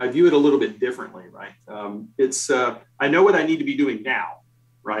view it a little bit differently, right? I know what I need to be doing now,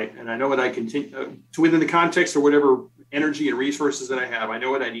 right? And I know what I continue to, within the context of whatever energy and resources that I have, I know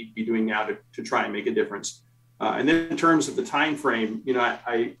what I need to be doing now to try and make a difference. And then in terms of the time frame,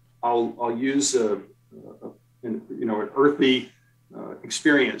 I'll use an earthly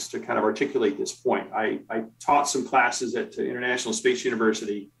experience to kind of articulate this point. I taught some classes at International Space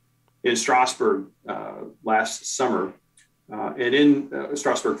University in Strasbourg last summer, and in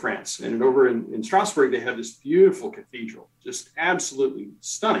Strasbourg, France. And over in Strasbourg, they have this beautiful cathedral, just absolutely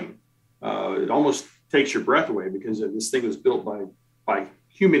stunning. It almost takes your breath away, because this thing was built by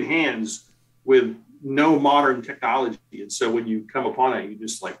human hands with no modern technology. And so when you come upon it, you're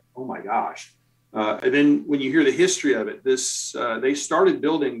just like, oh my gosh. And then when you hear the history of it, they started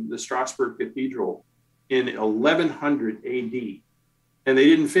building the Strasbourg Cathedral in 1100 AD, and they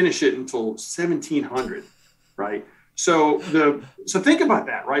didn't finish it until 1700, right? So think about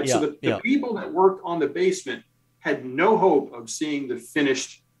that, right? Yeah, so the people that worked on the basement had no hope of seeing the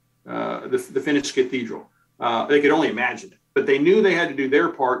finished cathedral. They could only imagine it, but they knew they had to do their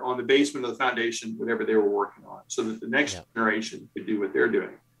part on the basement of the foundation, whatever they were working on, so that the next generation could do what they're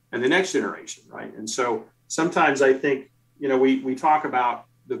doing, and the next generation, right? And so sometimes I think, we talk about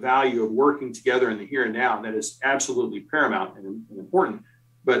the value of working together in the here and now, and that is absolutely paramount and important.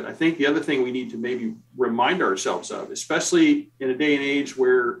 But I think the other thing we need to maybe remind ourselves of, especially in a day and age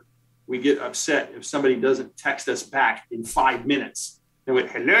where we get upset if somebody doesn't text us back in 5 minutes, and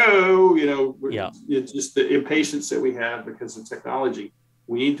with hello, it's just the impatience that we have because of technology.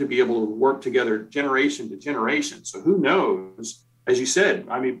 We need to be able to work together generation to generation. So who knows, as you said,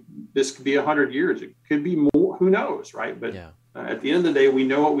 I mean, this could be 100 years, it could be more, who knows, right? But at the end of the day, we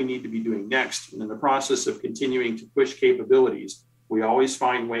know what we need to be doing next. And in the process of continuing to push capabilities, we always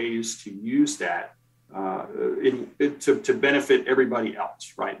find ways to use that to benefit everybody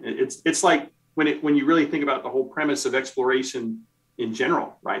else, right? It's like when you really think about the whole premise of exploration in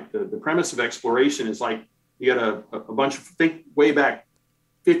general, right? The premise of exploration is like, you got a bunch of, think way back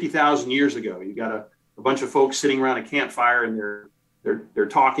 50,000 years ago, you got a bunch of folks sitting around a campfire, and they're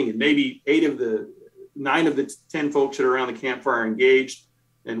talking, and maybe 9 of the 10 folks that are around the campfire are engaged,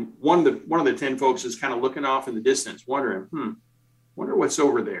 and one of the 10 folks is kind of looking off in the distance, wondering, wonder what's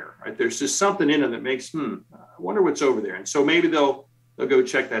over there, right? There's just something in them that makes, I wonder what's over there. And so maybe they'll go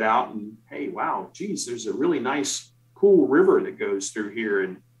check that out and, hey, wow, geez, there's a really nice, cool river that goes through here.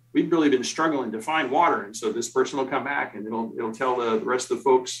 And we've really been struggling to find water. And so this person will come back and it'll tell the rest of the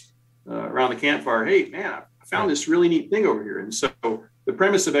folks around the campfire, hey, man, I found this really neat thing over here. And so the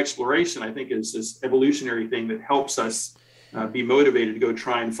premise of exploration, I think, is this evolutionary thing that helps us be motivated to go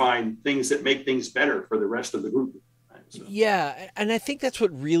try and find things that make things better for the rest of the group. Right? So. Yeah, and I think that's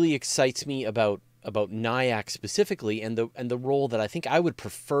what really excites me about NIAC specifically, and the role that I think I would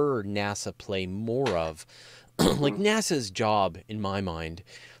prefer NASA play more of. Like NASA's job, in my mind,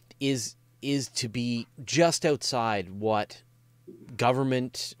 is to be just outside what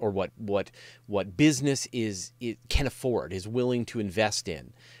government or what business can afford, is willing to invest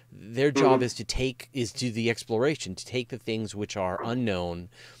in. Their job is to do the exploration, to take the things which are unknown,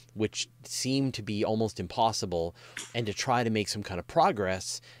 which seem to be almost impossible, and to try to make some kind of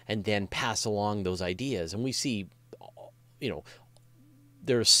progress and then pass along those ideas. And we see,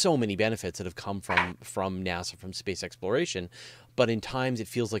 there are so many benefits that have come from NASA, from space exploration, but in times it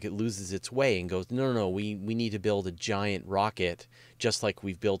feels like it loses its way and goes, no, we need to build a giant rocket, just like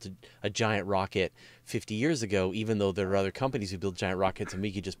we've built a giant rocket 50 years ago, even though there are other companies who build giant rockets and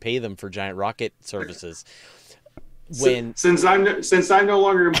we could just pay them for giant rocket services. Since I'm no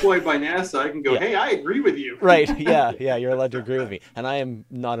longer employed by NASA, I can go, hey, I agree with you. Right. Yeah. You're allowed to agree with me. And I am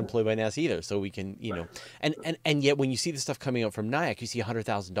not employed by NASA either. So we can, and yet when you see the stuff coming out from NIAC, you see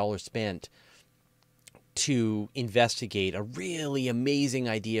 $100,000 spent to investigate a really amazing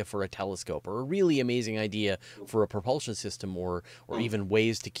idea for a telescope, or a really amazing idea for a propulsion system, or even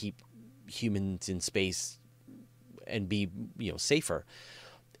ways to keep humans in space and be, safer.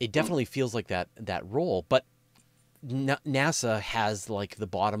 It definitely feels like that role, but NASA has like the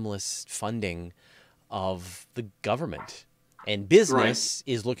bottomless funding of the government, and business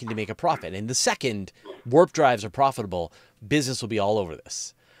is looking to make a profit. And the second warp drives are profitable, business will be all over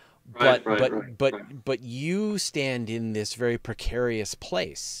this. But you stand in this very precarious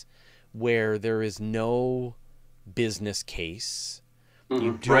place where there is no business case.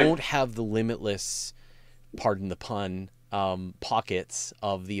 You don't have the limitless, pardon the pun, pockets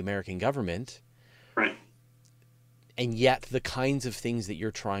of the American government. Right. And yet the kinds of things that you're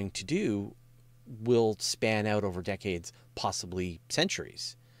trying to do will span out over decades, possibly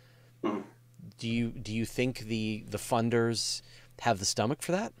centuries. Do you think the funders have the stomach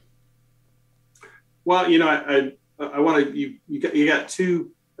for that? Well, I want to, you got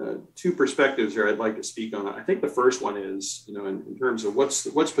two perspectives here I'd like to speak on. I think the first one is, in terms of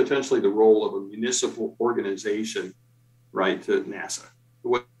what's potentially the role of a municipal organization, right, to NASA.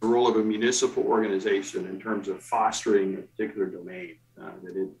 What's the role of a municipal organization in terms of fostering a particular domain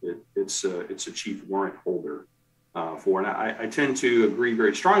that it's a chief warrant holder for? And I tend to agree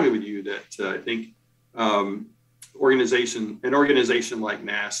very strongly with you that I think an organization like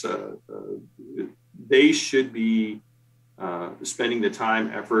NASA, they should be spending the time,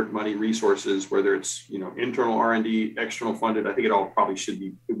 effort, money, resources, whether it's internal R&D, external funded. I think it all probably could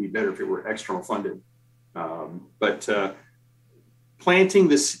be better if it were external funded, but planting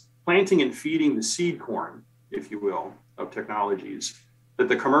and feeding the seed corn, if you will, of technologies that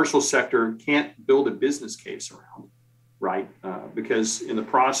the commercial sector can't build a business case around, right? Because in the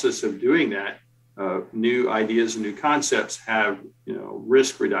process of doing that, new ideas and new concepts have,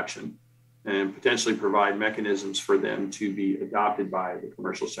 risk reduction and potentially provide mechanisms for them to be adopted by the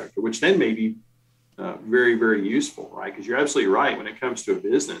commercial sector, which then may be very, very useful, right? Because you're absolutely right when it comes to a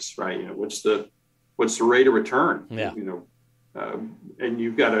business, right? What's the rate of return? Yeah. And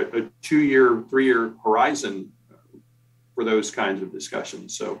you've got a 2-year, 3-year horizon for those kinds of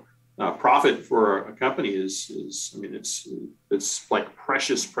discussions. So profit for a company is it's like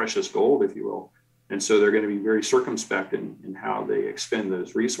precious gold, if you will. And so they're going to be very circumspect in how they expend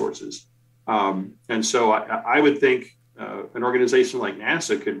those resources. And so I would think an organization like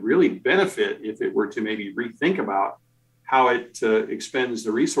NASA could really benefit if it were to maybe rethink about how it expends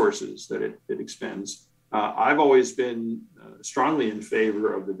the resources that it expends. I've always been strongly in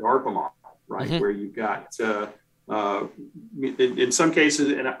favor of the DARPA model, right? Where you've got, in some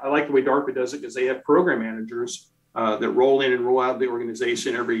cases, and I like the way DARPA does it because they have program managers that roll in and roll out of the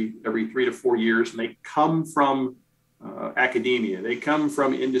organization every 3 to 4 years, and they come from academia, they come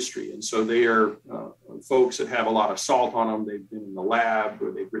from industry, and so they are folks that have a lot of salt on them. They've been in the lab,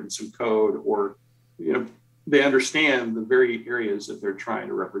 or they've written some code, or they understand the very areas that they're trying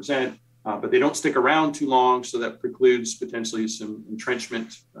to represent. But they don't stick around too long, so that precludes potentially some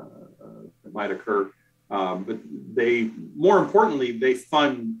entrenchment that might occur. But more importantly, they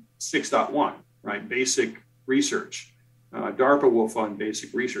fund 6.1, right? Basic research. DARPA will fund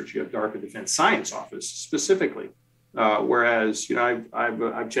basic research. You have DARPA Defense Science Office specifically. Whereas,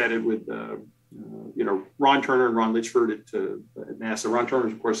 I've chatted with, Ron Turner and Ron Litchford at NASA. Ron Turner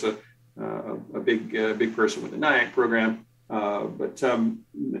is, of course, a big person with the NIAC program. But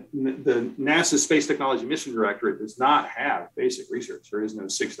the NASA Space Technology Mission Directorate does not have basic research. There is no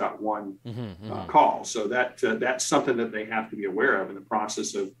 6.1 call. So that's something that they have to be aware of in the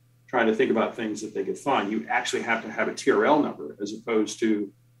process of trying to think about things that they could fund. You actually have to have a TRL number, as opposed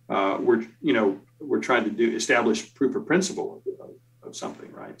to we're trying to establish proof of principle of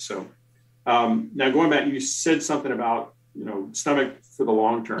something, right? So now going back, you said something about stomach for the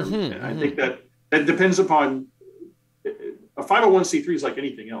long term, and I think that depends upon. A 501c3 is like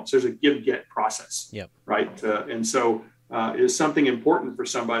anything else. There's a give-get process, right? And so is something important for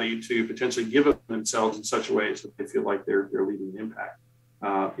somebody to potentially give of themselves in such a way so that they feel like they're leaving an impact.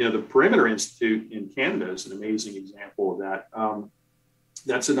 The Perimeter Institute in Canada is an amazing example of that.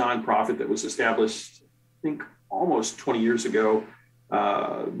 That's a nonprofit that was established, I think, almost 20 years ago.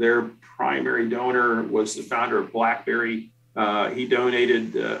 Their primary donor was the founder of BlackBerry. He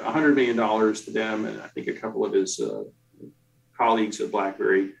donated $100 million to them, and I think a couple of his colleagues at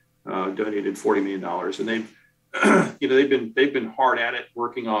BlackBerry donated $40 million, and they've been hard at it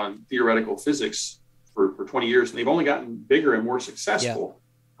working on theoretical physics for 20 years, and they've only gotten bigger and more successful.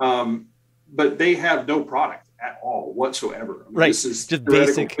 But they have no product at all whatsoever. I mean, right, this is just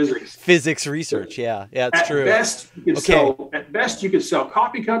basic physics research. It's true. At best, you could sell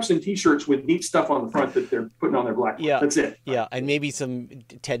coffee cups and T-shirts with neat stuff on the front that they're putting on their blackboard. That's it. And maybe some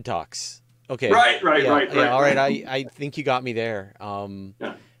TED Talks. Okay. Right. All right. I think you got me there.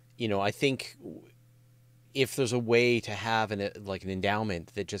 I think if there's a way to have an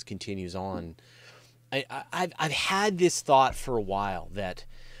endowment that just continues on, I've had this thought for a while that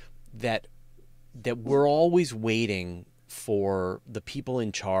we're always waiting for the people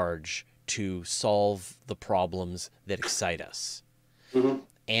in charge to solve the problems that excite us.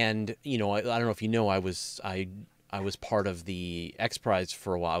 And I don't know if you know, I was part of the X Prize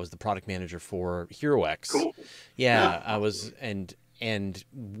for a while. I was the product manager for HeroX. Cool. I was, and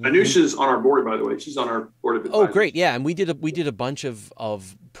Anusha's on our board, by the way. She's on our board of advisors. Oh, great! Yeah, and we did a bunch of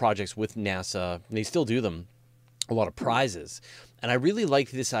projects with NASA. And they still do them. A lot of prizes, and I really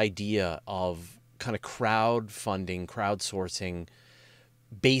liked this idea of kind of crowdsourcing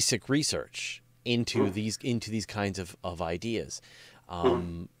basic research into these kinds of ideas.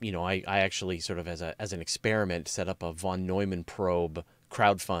 I actually sort of as an experiment set up a von Neumann probe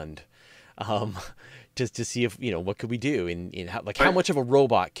crowdfund, just to see if what could we do in how much of a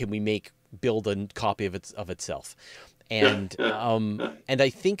robot can we build a copy of itself, and and I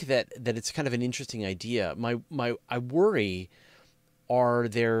think that it's kind of an interesting idea. I worry,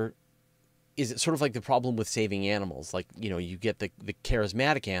 is it sort of like the problem with saving animals? Like you get the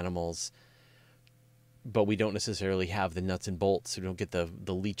charismatic animals, but we don't necessarily have the nuts and bolts. We don't get the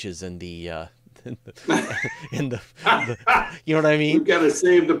leeches and the you know what I mean? We've got to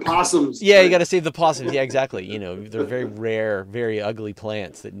save the possums. Yeah, you got to save the possums. Yeah, exactly. They're very rare, very ugly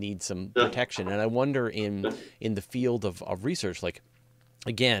plants that need some protection. And I wonder in the field of research,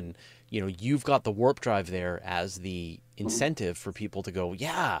 again, you've got the warp drive there as the incentive for people to go,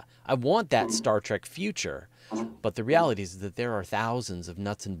 yeah, I want that Star Trek future. But the reality is that there are thousands of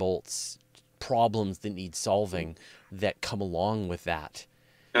nuts and bolts problems that need solving that come along with that.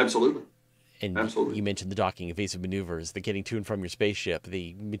 Absolutely. And you mentioned the docking, evasive maneuvers, the getting to and from your spaceship,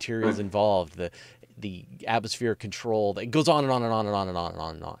 the materials involved, the atmospheric control. It goes on and on and on and on and on and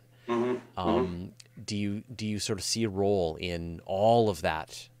on and on. Do you sort of see a role in all of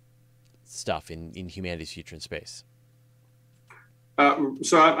that stuff in humanity's future in space?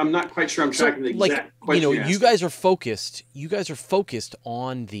 So I'm not quite sure I'm tracking the exact question. You guys are focused. You guys are focused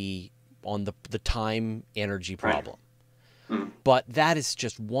on the time energy problem. But that is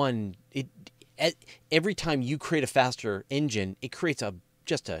just one. Every time you create a faster engine, it creates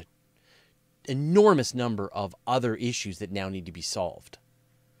just a enormous number of other issues that now need to be solved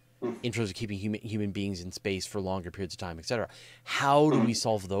in terms of keeping human beings in space for longer periods of time, etc. How do we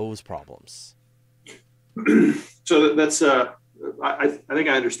solve those problems? So that's I think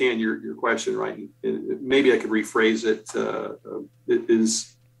I understand your question, right? Maybe I could rephrase it. It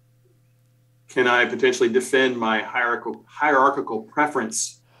is, can I potentially defend my hierarchical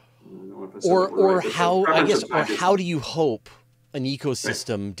preference? Or how do you hope an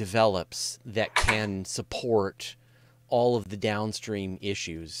ecosystem develops that can support all of the downstream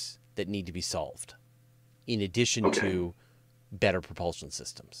issues that need to be solved, in addition to better propulsion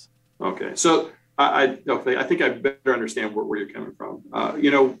systems? Okay, so I think I better understand where you're coming from.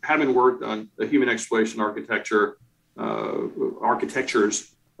 Having worked on the human exploration architecture,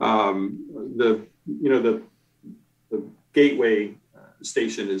 architectures. The Gateway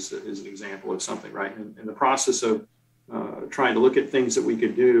station is an example of something, right? In the process of trying to look at things that we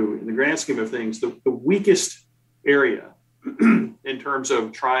could do in the grand scheme of things, the weakest area in terms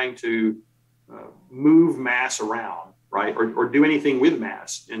of trying to move mass around, right, or do anything with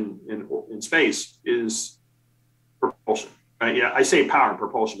mass in space is propulsion. Right? Yeah, I say power and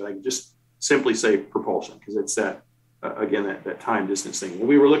propulsion, but I can just simply say propulsion because it's that again that time distance thing. When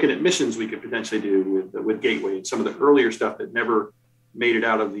we were looking at missions, we could potentially do with Gateway and some of the earlier stuff that never made it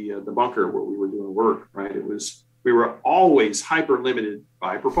out of the bunker where we were doing work. Right, we were always hyper limited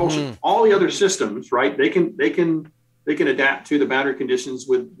by propulsion. All the other systems, right, they can adapt to the boundary conditions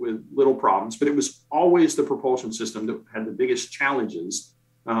with little problems, but it was always the propulsion system that had the biggest challenges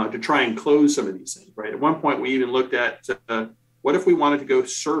to try and close some of these things, right? At one point, we even looked at what if we wanted to go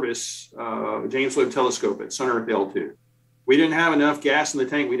service James Webb Telescope at Sun Earth L2? We didn't have enough gas in the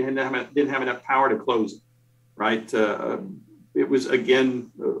tank. We didn't have enough power to close it, right? It was,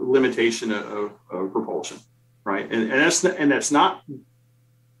 again, a limitation of propulsion, right? And that's not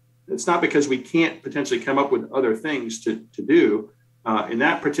because we can't potentially come up with other things to do. In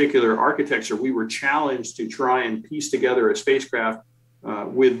that particular architecture, we were challenged to try and piece together a spacecraft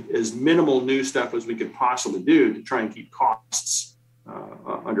with as minimal new stuff as we could possibly do to try and keep costs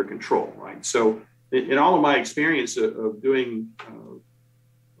under control, right? So in all of my experience of doing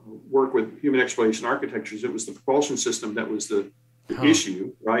work with human exploration architectures, it was the propulsion system that was the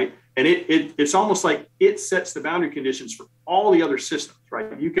issue, right? And it's almost like it sets the boundary conditions for all the other systems,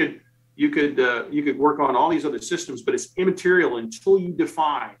 right? You could work on all these other systems, but it's immaterial until you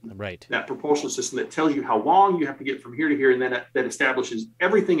define that propulsion system that tells you how long you have to get from here to here, and then that establishes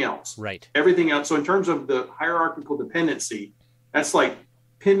everything else. Right. Everything else. So in terms of the hierarchical dependency, that's like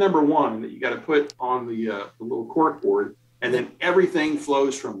pin number one that you got to put on the little cork board, and then everything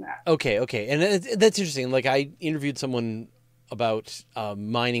flows from that. Okay, and that's interesting. Like I interviewed someone about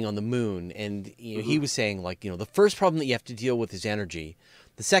mining on the moon, and he was saying, like, the first problem that you have to deal with is energy.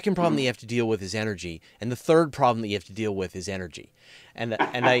 The second problem that you have to deal with is energy, and the third problem that you have to deal with is energy. And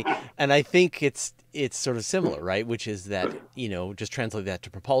I think it's sort of similar, right? Which is that, just translate that to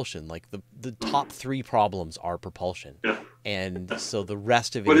propulsion. Like the top three problems are propulsion, and so the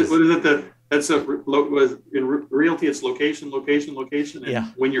rest of it. What is it? In reality, it's location,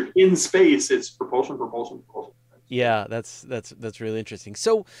 and when you're in space, it's propulsion. Yeah, that's really interesting.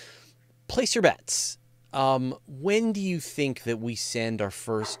 So, place your bets. When do you think that we send our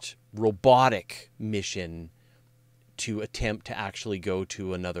first robotic mission to attempt to actually go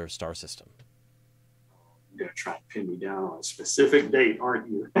to another star system? You're gonna try and pin me down on a specific date, aren't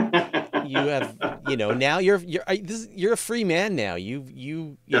you? You have, now you're a free man now.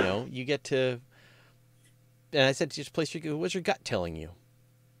 You get to. And I said, just place your. What's your gut telling you?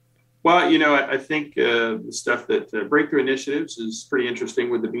 Well, I think the stuff that Breakthrough Initiatives is pretty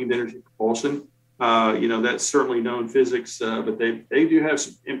interesting with the beamed energy propulsion. That's certainly known physics, but they do have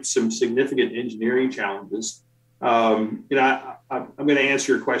some significant engineering challenges. I'm going to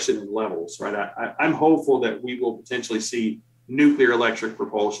answer your question in levels, right? I'm hopeful that we will potentially see nuclear electric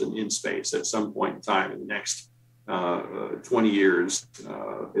propulsion in space at some point in time in the next 20 years.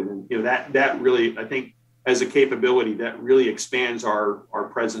 And that really, I think, as a capability, that really expands our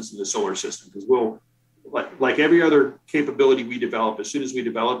presence in the solar system, because we'll, like every other capability we develop, as soon as we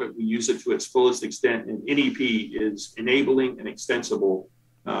develop it, we use it to its fullest extent. And NEP is enabling and extensible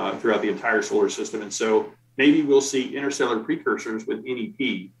throughout the entire solar system. And so maybe we'll see interstellar precursors with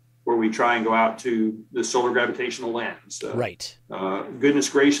NEP, where we try and go out to the solar gravitational lens. Right. Goodness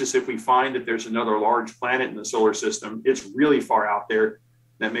gracious, if we find that there's another large planet in the solar system, it's really far out there.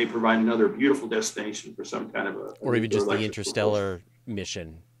 That may provide another beautiful destination for some kind of or even just the interstellar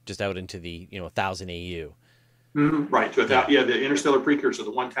mission, just out into the 1,000 AU. Mm-hmm. Right. So the interstellar precursor,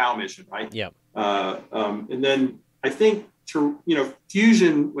 the 1 Tau mission, right? Yeah. And then I think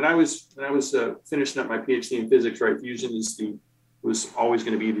fusion. When I was finishing up my PhD in physics, right? Fusion was always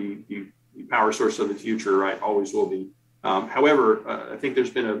going to be the power source of the future, right? Always will be. However, I think there's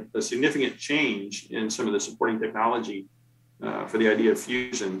been a significant change in some of the supporting technology for the idea of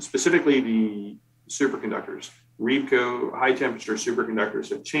fusion, specifically the superconductors. REBCO high temperature superconductors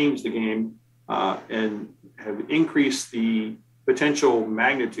have changed the game and have increased the potential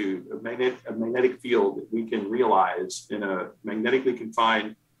magnitude of magnetic field that we can realize in a magnetically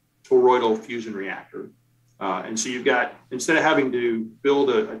confined toroidal fusion reactor. And so you've got, instead of having to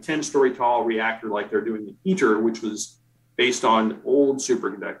build a 10-story tall reactor like they're doing in ITER, which was based on old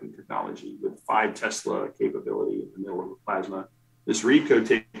superconducting technology with 5 Tesla capability in the middle of the plasma, this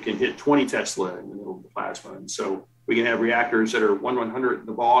REBCO can hit 20 Tesla in the middle of the plasma. And so We can have reactors that are 1/100th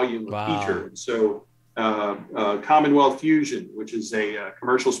the volume of Wow. Peter. So Commonwealth Fusion, which is a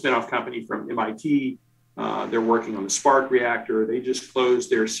commercial spinoff company from MIT, they're working on the Spark reactor. They just closed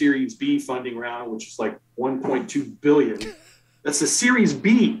their Series B funding round, which is like 1.2 billion. That's a Series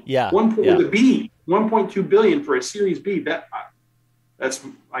B. Yeah. With a B. 1.2 billion for a Series B. That's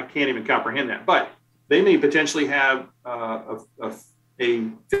I can't even comprehend that. But they may potentially have a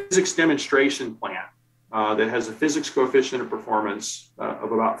physics demonstration plant that has a physics coefficient of performance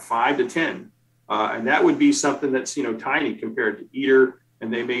of about 5 to 10. And that would be something that's, tiny compared to ITER,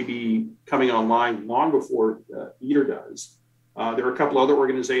 and they may be coming online long before ITER does. There are a couple other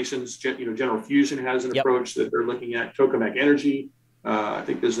organizations. General Fusion has an approach that they're looking at. Tokamak Energy. I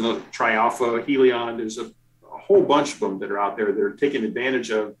think there's another Tri-Alpha, Helion. There's a whole bunch of them that are out there that are taking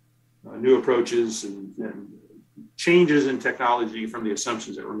advantage of new approaches and changes in technology from the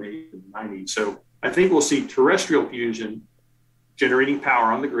assumptions that were made in the 90s. So I think we'll see terrestrial fusion generating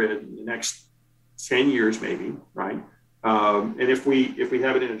power on the grid in the next 10 years, maybe, right? And if we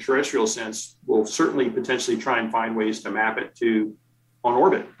have it in a terrestrial sense, we'll certainly potentially try and find ways to map it on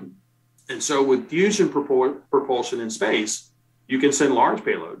orbit. And so with fusion propulsion in space, you can send large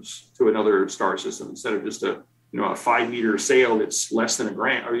payloads to another star system instead of just a 5-meter sail that's less than a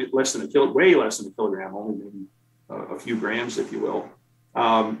gram, or way less than a kilogram, only maybe a few grams, if you will.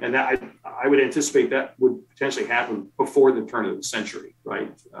 And that I would anticipate that would potentially happen before the turn of the century,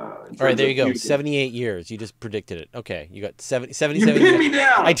 right? All right, there you go. 78 years. You just predicted it. Okay, you got 77 You pinned me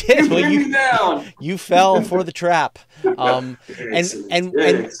down. I did. You pinned me down. You fell for the trap. And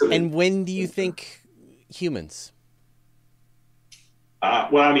Excellent. when do you think humans?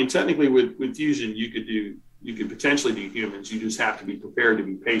 Well, I mean, technically, with fusion, you could potentially do humans. You just have to be prepared to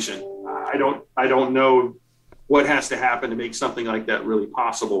be patient. I don't know what has to happen to make something like that really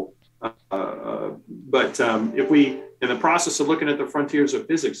possible. But if we, in the process of looking at the frontiers of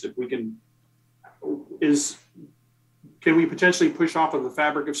physics, if we can we potentially push off of the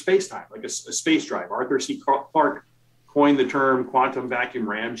fabric of space-time, like a space drive? Arthur C. Clarke coined the term quantum vacuum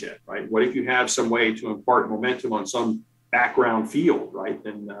ramjet, right? What if you have some way to impart momentum on some background field, right?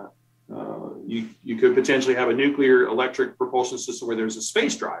 Then you could potentially have a nuclear electric propulsion system where there's a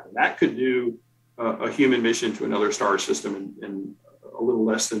space drive, and that could do a human mission to another star system in a little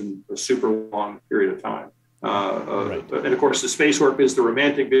less than a super long period of time. Right. And of course, the space warp is the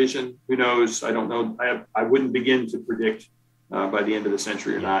romantic vision. Who knows? I don't know. I wouldn't begin to predict by the end of the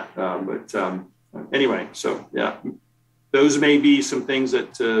century or not. But anyway, so yeah, those may be some things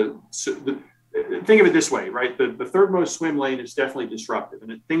that think of it this way, right? The third most swim lane is definitely disruptive,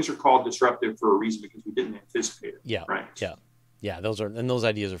 and things are called disruptive for a reason because we didn't anticipate it. Yeah. Right. Yeah. Those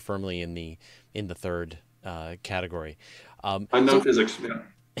ideas are firmly in the third category. Unknown physics. Yeah.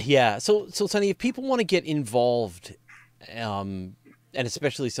 Yeah. So Sonny, if people want to get involved, and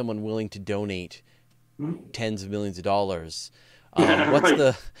especially someone willing to donate tens of millions of dollars, what's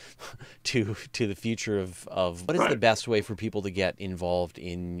the to the future of what is the best way for people to get involved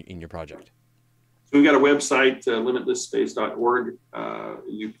in your project? So we've got a website, limitlessspace.org.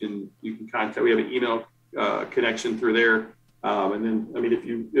 You can contact. We have an email connection through there. And then, I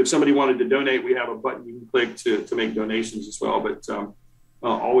mean, if somebody wanted to donate, we have a button you can click to make donations as well. But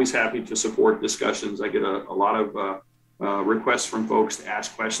always happy to support discussions. I get a lot of requests from folks to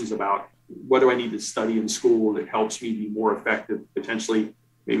ask questions about what do I need to study in school that helps me be more effective, potentially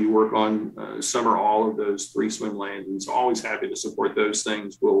maybe work on some or all of those 3 swim lanes. And so always happy to support those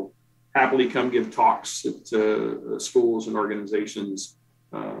things. We'll happily come give talks at schools and organizations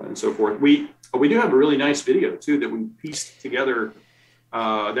and so forth. We do have a really nice video too that we pieced together.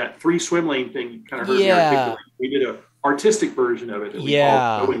 That 3 swim lane thing you kind of heard me articulate. We did an artistic version of it that we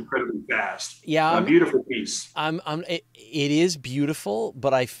called Go Incredibly Fast. Yeah, a beautiful piece. It is beautiful,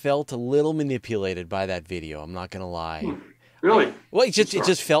 but I felt a little manipulated by that video. I'm not gonna lie. Really? Well, it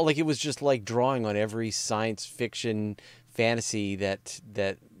just felt like it was just like drawing on every science fiction fantasy that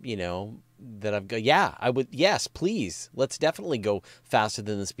I've got. Yeah, I would. Yes, please. Let's definitely go faster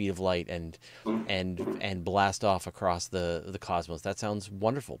than the speed of light and blast off across the cosmos. That sounds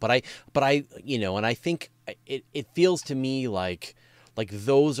wonderful. But I and I think it feels to me like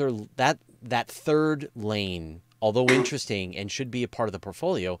those are that third lane, although interesting and should be a part of the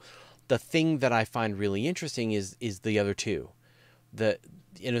portfolio. The thing that I find really interesting is the other 2,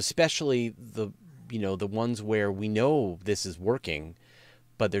 especially the ones where we know this is working,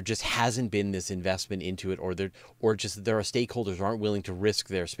 but there just hasn't been this investment into it, or there are stakeholders who aren't willing to risk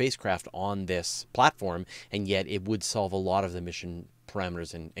their spacecraft on this platform, and yet it would solve a lot of the mission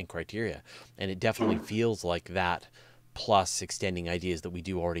parameters and criteria. And it definitely feels like that, plus extending ideas that we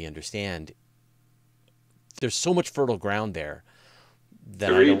do already understand, there's so much fertile ground there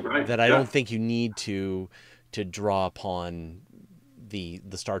that I don't think you need to draw upon the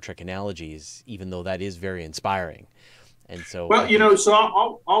Star Trek analogies, even though that is very inspiring. And so, well,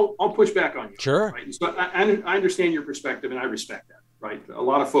 so I'll push back on you. Sure. Right? So I understand your perspective, and I respect that. Right. A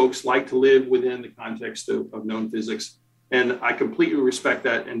lot of folks like to live within the context of known physics, and I completely respect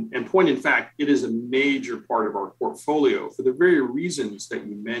that. And point in fact, it is a major part of our portfolio for the very reasons that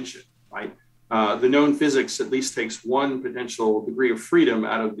you mentioned. Right. The known physics at least takes one potential degree of freedom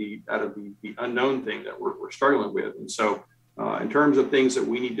out of the unknown thing that we're struggling with. And so, in terms of things that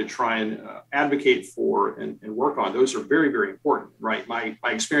we need to try and advocate for and work on, those are very, very important, right? My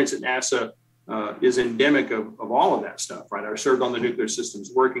experience at NASA is endemic of all of that stuff, right? I served on the Nuclear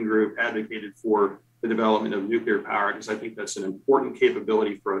Systems Working Group, advocated for the development of nuclear power, because I think that's an important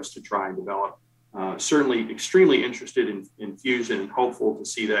capability for us to try and develop. Certainly extremely interested in fusion and hopeful to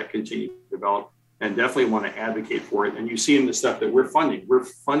see that continue to develop, and definitely want to advocate for it. And you see in the stuff that we're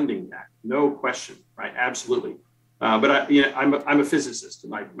funding that, no question, right? Absolutely. But I'm a physicist.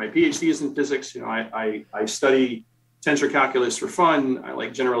 My PhD is in physics. I study tensor calculus for fun. I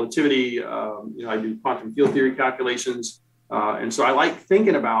like general relativity. I do quantum field theory calculations, and so I like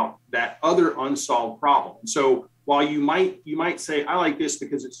thinking about that other unsolved problem. And so while you might say I like this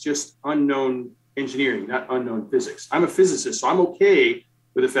because it's just unknown engineering, not unknown physics. I'm a physicist, so I'm okay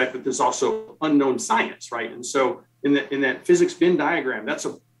with the fact that there's also unknown science, right? And so in that physics Venn diagram, that's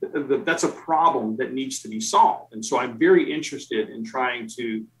a problem that needs to be solved. And so I'm very interested in trying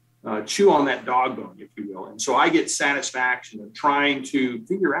to chew on that dog bone, if you will. And so I get satisfaction of trying to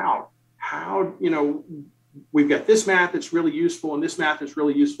figure out how, we've got this math that's really useful and this math that's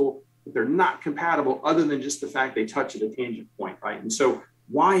really useful, but they're not compatible other than just the fact they touch at a tangent point, right? And so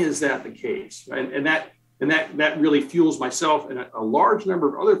why is that the case? And that really fuels myself and a large number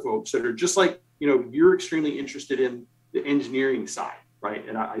of other folks that are just like, you're extremely interested in the engineering side. Right.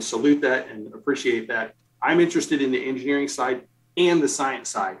 And I salute that and appreciate that. I'm interested in the engineering side and the science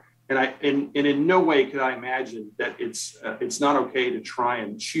side. And in no way could I imagine that it's not okay to try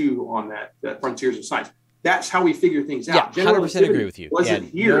and chew on that frontiers of science. That's how we figure things out. Yeah, 100% agree with you.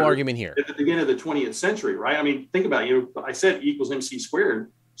 No argument here. At the beginning of the 20th century, right? I mean, think about it. I said E equals MC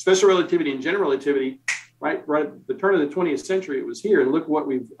squared. Special relativity and general relativity, right at the turn of the 20th century, it was here. And look what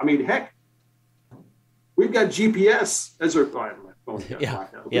we've got GPS as our We've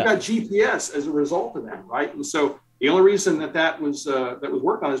got GPS as a result of that, right? And so the only reason that was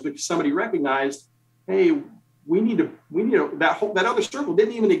worked on is because somebody recognized, hey, we need to that other circle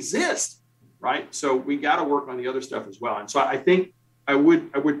didn't even exist, right? So we got to work on the other stuff as well. And so I think I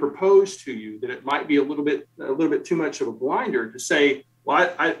would propose to you that it might be a little bit too much of a blinder to say,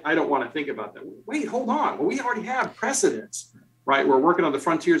 well, I don't want to think about that. Wait, hold on. Well, we already have precedents, right? We're working on the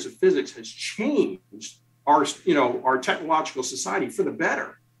frontiers of physics has changed our technological society for the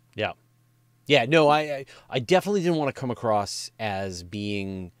better. Yeah. No, I definitely didn't want to come across as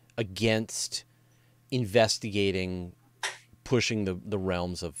being against investigating, pushing the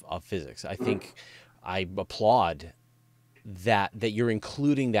realms of physics. I think I applaud that you're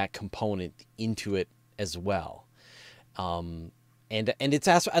including that component into it as well. And it's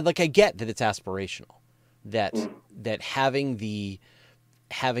I get that it's aspirational, that having the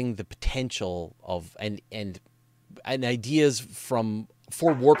potential of and ideas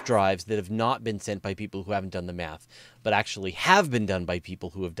for warp drives that have not been sent by people who haven't done the math, but actually have been done by people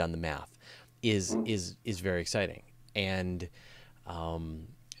who have done the math is very exciting. And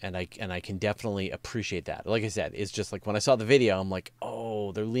I can definitely appreciate that. Like I said, it's just like when I saw the video, I'm like,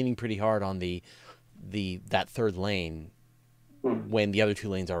 oh, they're leaning pretty hard on that third lane when the other two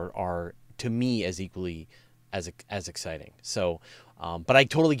lanes are to me as equally as exciting. So but I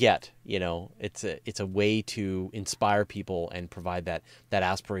totally get, it's a way to inspire people and provide that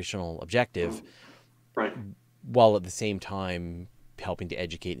aspirational objective, right, while at the same time helping to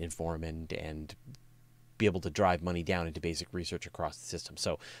educate and inform and be able to drive money down into basic research across the system.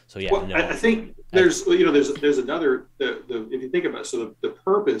 So yeah. Well, I think there's another if you think about it, so the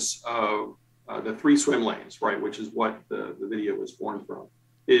purpose of the 3 swim lanes, right, which is what the video was born from,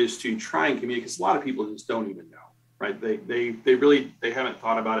 is to try and communicate, because a lot of people just don't even know. Right, they haven't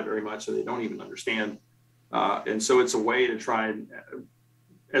thought about it very much, so they don't even understand, and so it's a way to try and,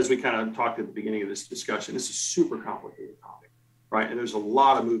 as we kind of talked at the beginning of this discussion, this is a super complicated topic, right? And there's a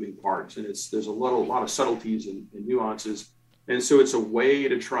lot of moving parts, and there's a lot of subtleties and nuances, and so it's a way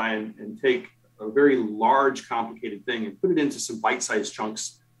to try and take a very large, complicated thing and put it into some bite-sized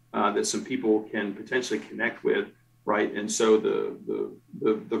chunks that some people can potentially connect with. Right. And so the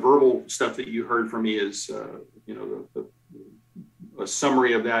verbal stuff that you heard from me is, a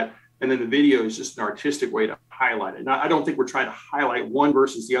summary of that. And then the video is just an artistic way to highlight it. Now, I don't think we're trying to highlight one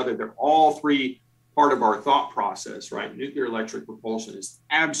versus the other. They're all three part of our thought process, right? Nuclear electric propulsion is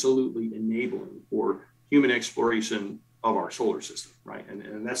absolutely enabling for human exploration of our solar system, right?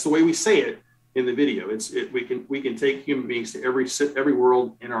 And that's the way we say it in the video. We can take human beings to every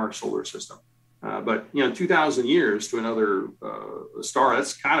world in our solar system. But 2,000 years to another star,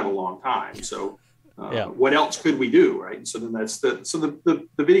 that's kind of a long time. So what else could we do, right? And so then the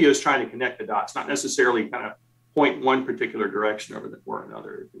video is trying to connect the dots, not necessarily kind of point one particular direction or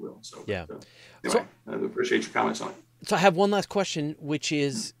another, if you will. So anyway, I appreciate your comments on it. So I have one last question, which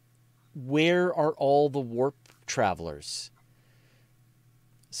is, where are all the warp travelers?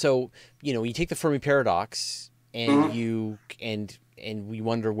 So, you take the Fermi paradox and and we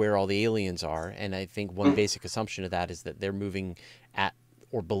wonder where all the aliens are. And I think one basic assumption of that is that they're moving at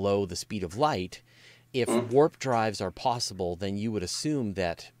or below the speed of light. If warp drives are possible, then you would assume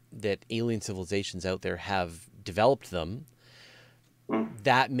that alien civilizations out there have developed them.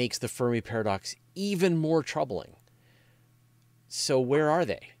 That makes the Fermi paradox even more troubling. So where are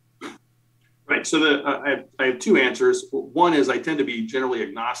they? Right. So I have two answers. One is I tend to be generally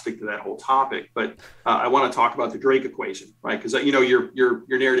agnostic to that whole topic, but I want to talk about the Drake equation, right? Because your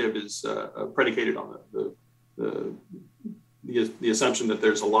narrative is predicated on the assumption that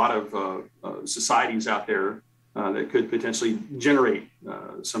there's a lot of societies out there that could potentially generate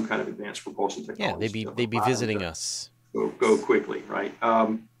some kind of advanced propulsion technology. Yeah, they'd be visiting us. Go quickly, right?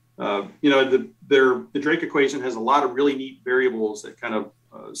 The Drake equation has a lot of really neat variables that kind of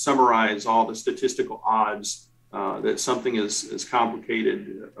summarize all the statistical odds that something is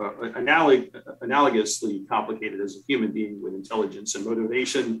complicated, analogously complicated as a human being with intelligence and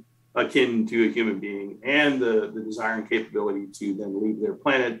motivation akin to a human being, and the desire and capability to then leave their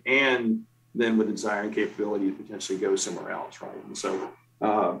planet, and then with the desire and capability to potentially go somewhere else, right? And so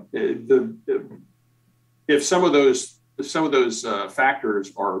if some of those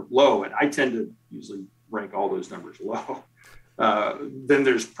factors are low, and I tend to usually rank all those numbers low, then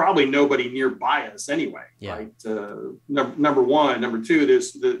there's probably nobody nearby us anyway, right? Number one. Number two,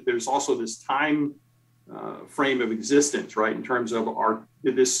 there's also this time frame of existence, right? In terms of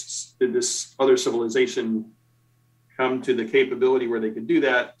did this other civilization come to the capability where they could do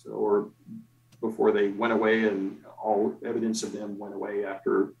that, or before they went away and all evidence of them went away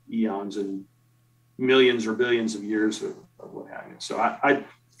after eons and millions or billions of years of what have you. So I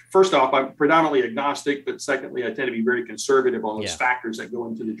first off, I'm predominantly agnostic, but secondly, I tend to be very conservative on those factors that go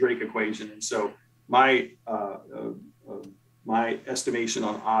into the Drake equation. And so my estimation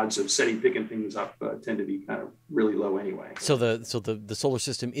on odds of picking things up tend to be kind of really low anyway. So the solar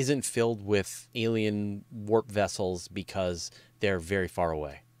system isn't filled with alien warp vessels because they're very far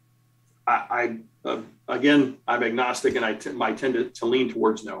away. Again, I'm agnostic, and I tend to lean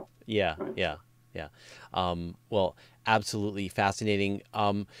towards no. Yeah. Right? Yeah. Well, absolutely fascinating.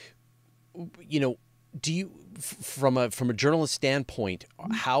 Do you, from a journalist standpoint,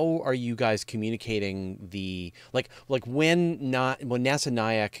 how are you guys communicating the when NASA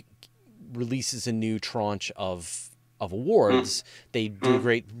NIAC releases a new tranche of awards, they do a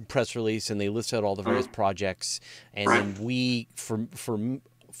great press release and they list out all the various projects, and then we for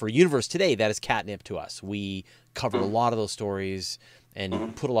Universe Today, that is catnip to us. We cover a lot of those stories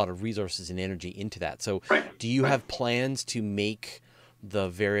and put a lot of resources and energy into that. So do you have plans to make the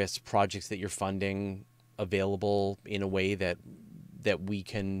various projects that you're funding available in a way that we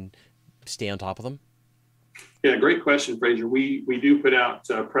can stay on top of them? Yeah, great question, Fraser. We do put out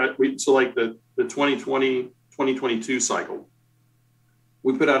so like the 2020, 2022 cycle,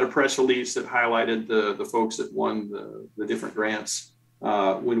 we put out a press release that highlighted the folks that won the different grants.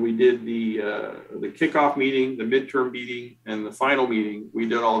 When we did the kickoff meeting, the midterm meeting, and the final meeting, we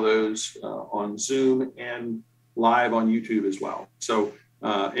did all those on Zoom and live on YouTube as well. So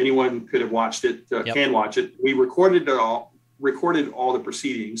anyone could have watched it, can watch it. We recorded all the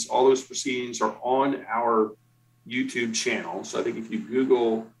proceedings. All those proceedings are on our YouTube channel. So I think if you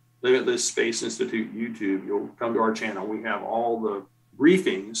Google Limitless Space Institute YouTube, you'll come to our channel. We have all the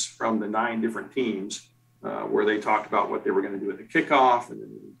briefings from the 9 different teams where they talked about what they were going to do at the kickoff, and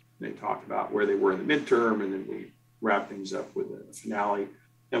then they talked about where they were in the midterm, and then we wrap things up with a finale.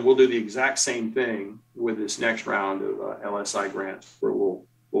 And we'll do the exact same thing with this next round of LSI grants, where we'll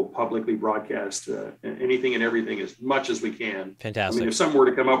publicly broadcast anything and everything as much as we can. Fantastic. I mean, if something were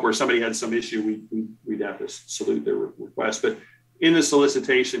to come up where somebody had some issue, we'd have to salute their request. But in the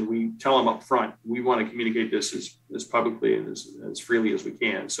solicitation, we tell them up front, we want to communicate this as publicly and as freely as we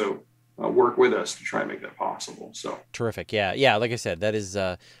can. So work with us to try and make that possible. So terrific. Yeah. Yeah. Like I said, that is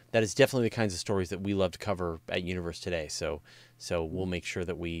definitely the kinds of stories that we love to cover at Universe Today. So we'll make sure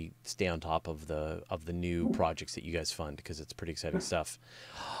that we stay on top of the new projects that you guys fund, because it's pretty exciting stuff.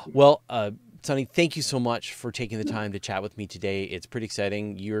 Well, Sonny, thank you so much for taking the time to chat with me today. It's pretty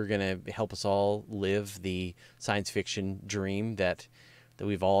exciting. You're going to help us all live the science fiction dream that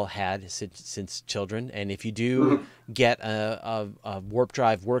we've all had since children. And if you do get a warp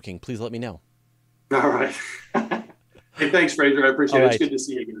drive working, please let me know. All right. Hey, thanks, Fraser. I appreciate it. It's good to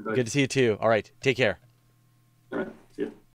see you again, buddy. Good to see you too. All right. Take care. All right. See you.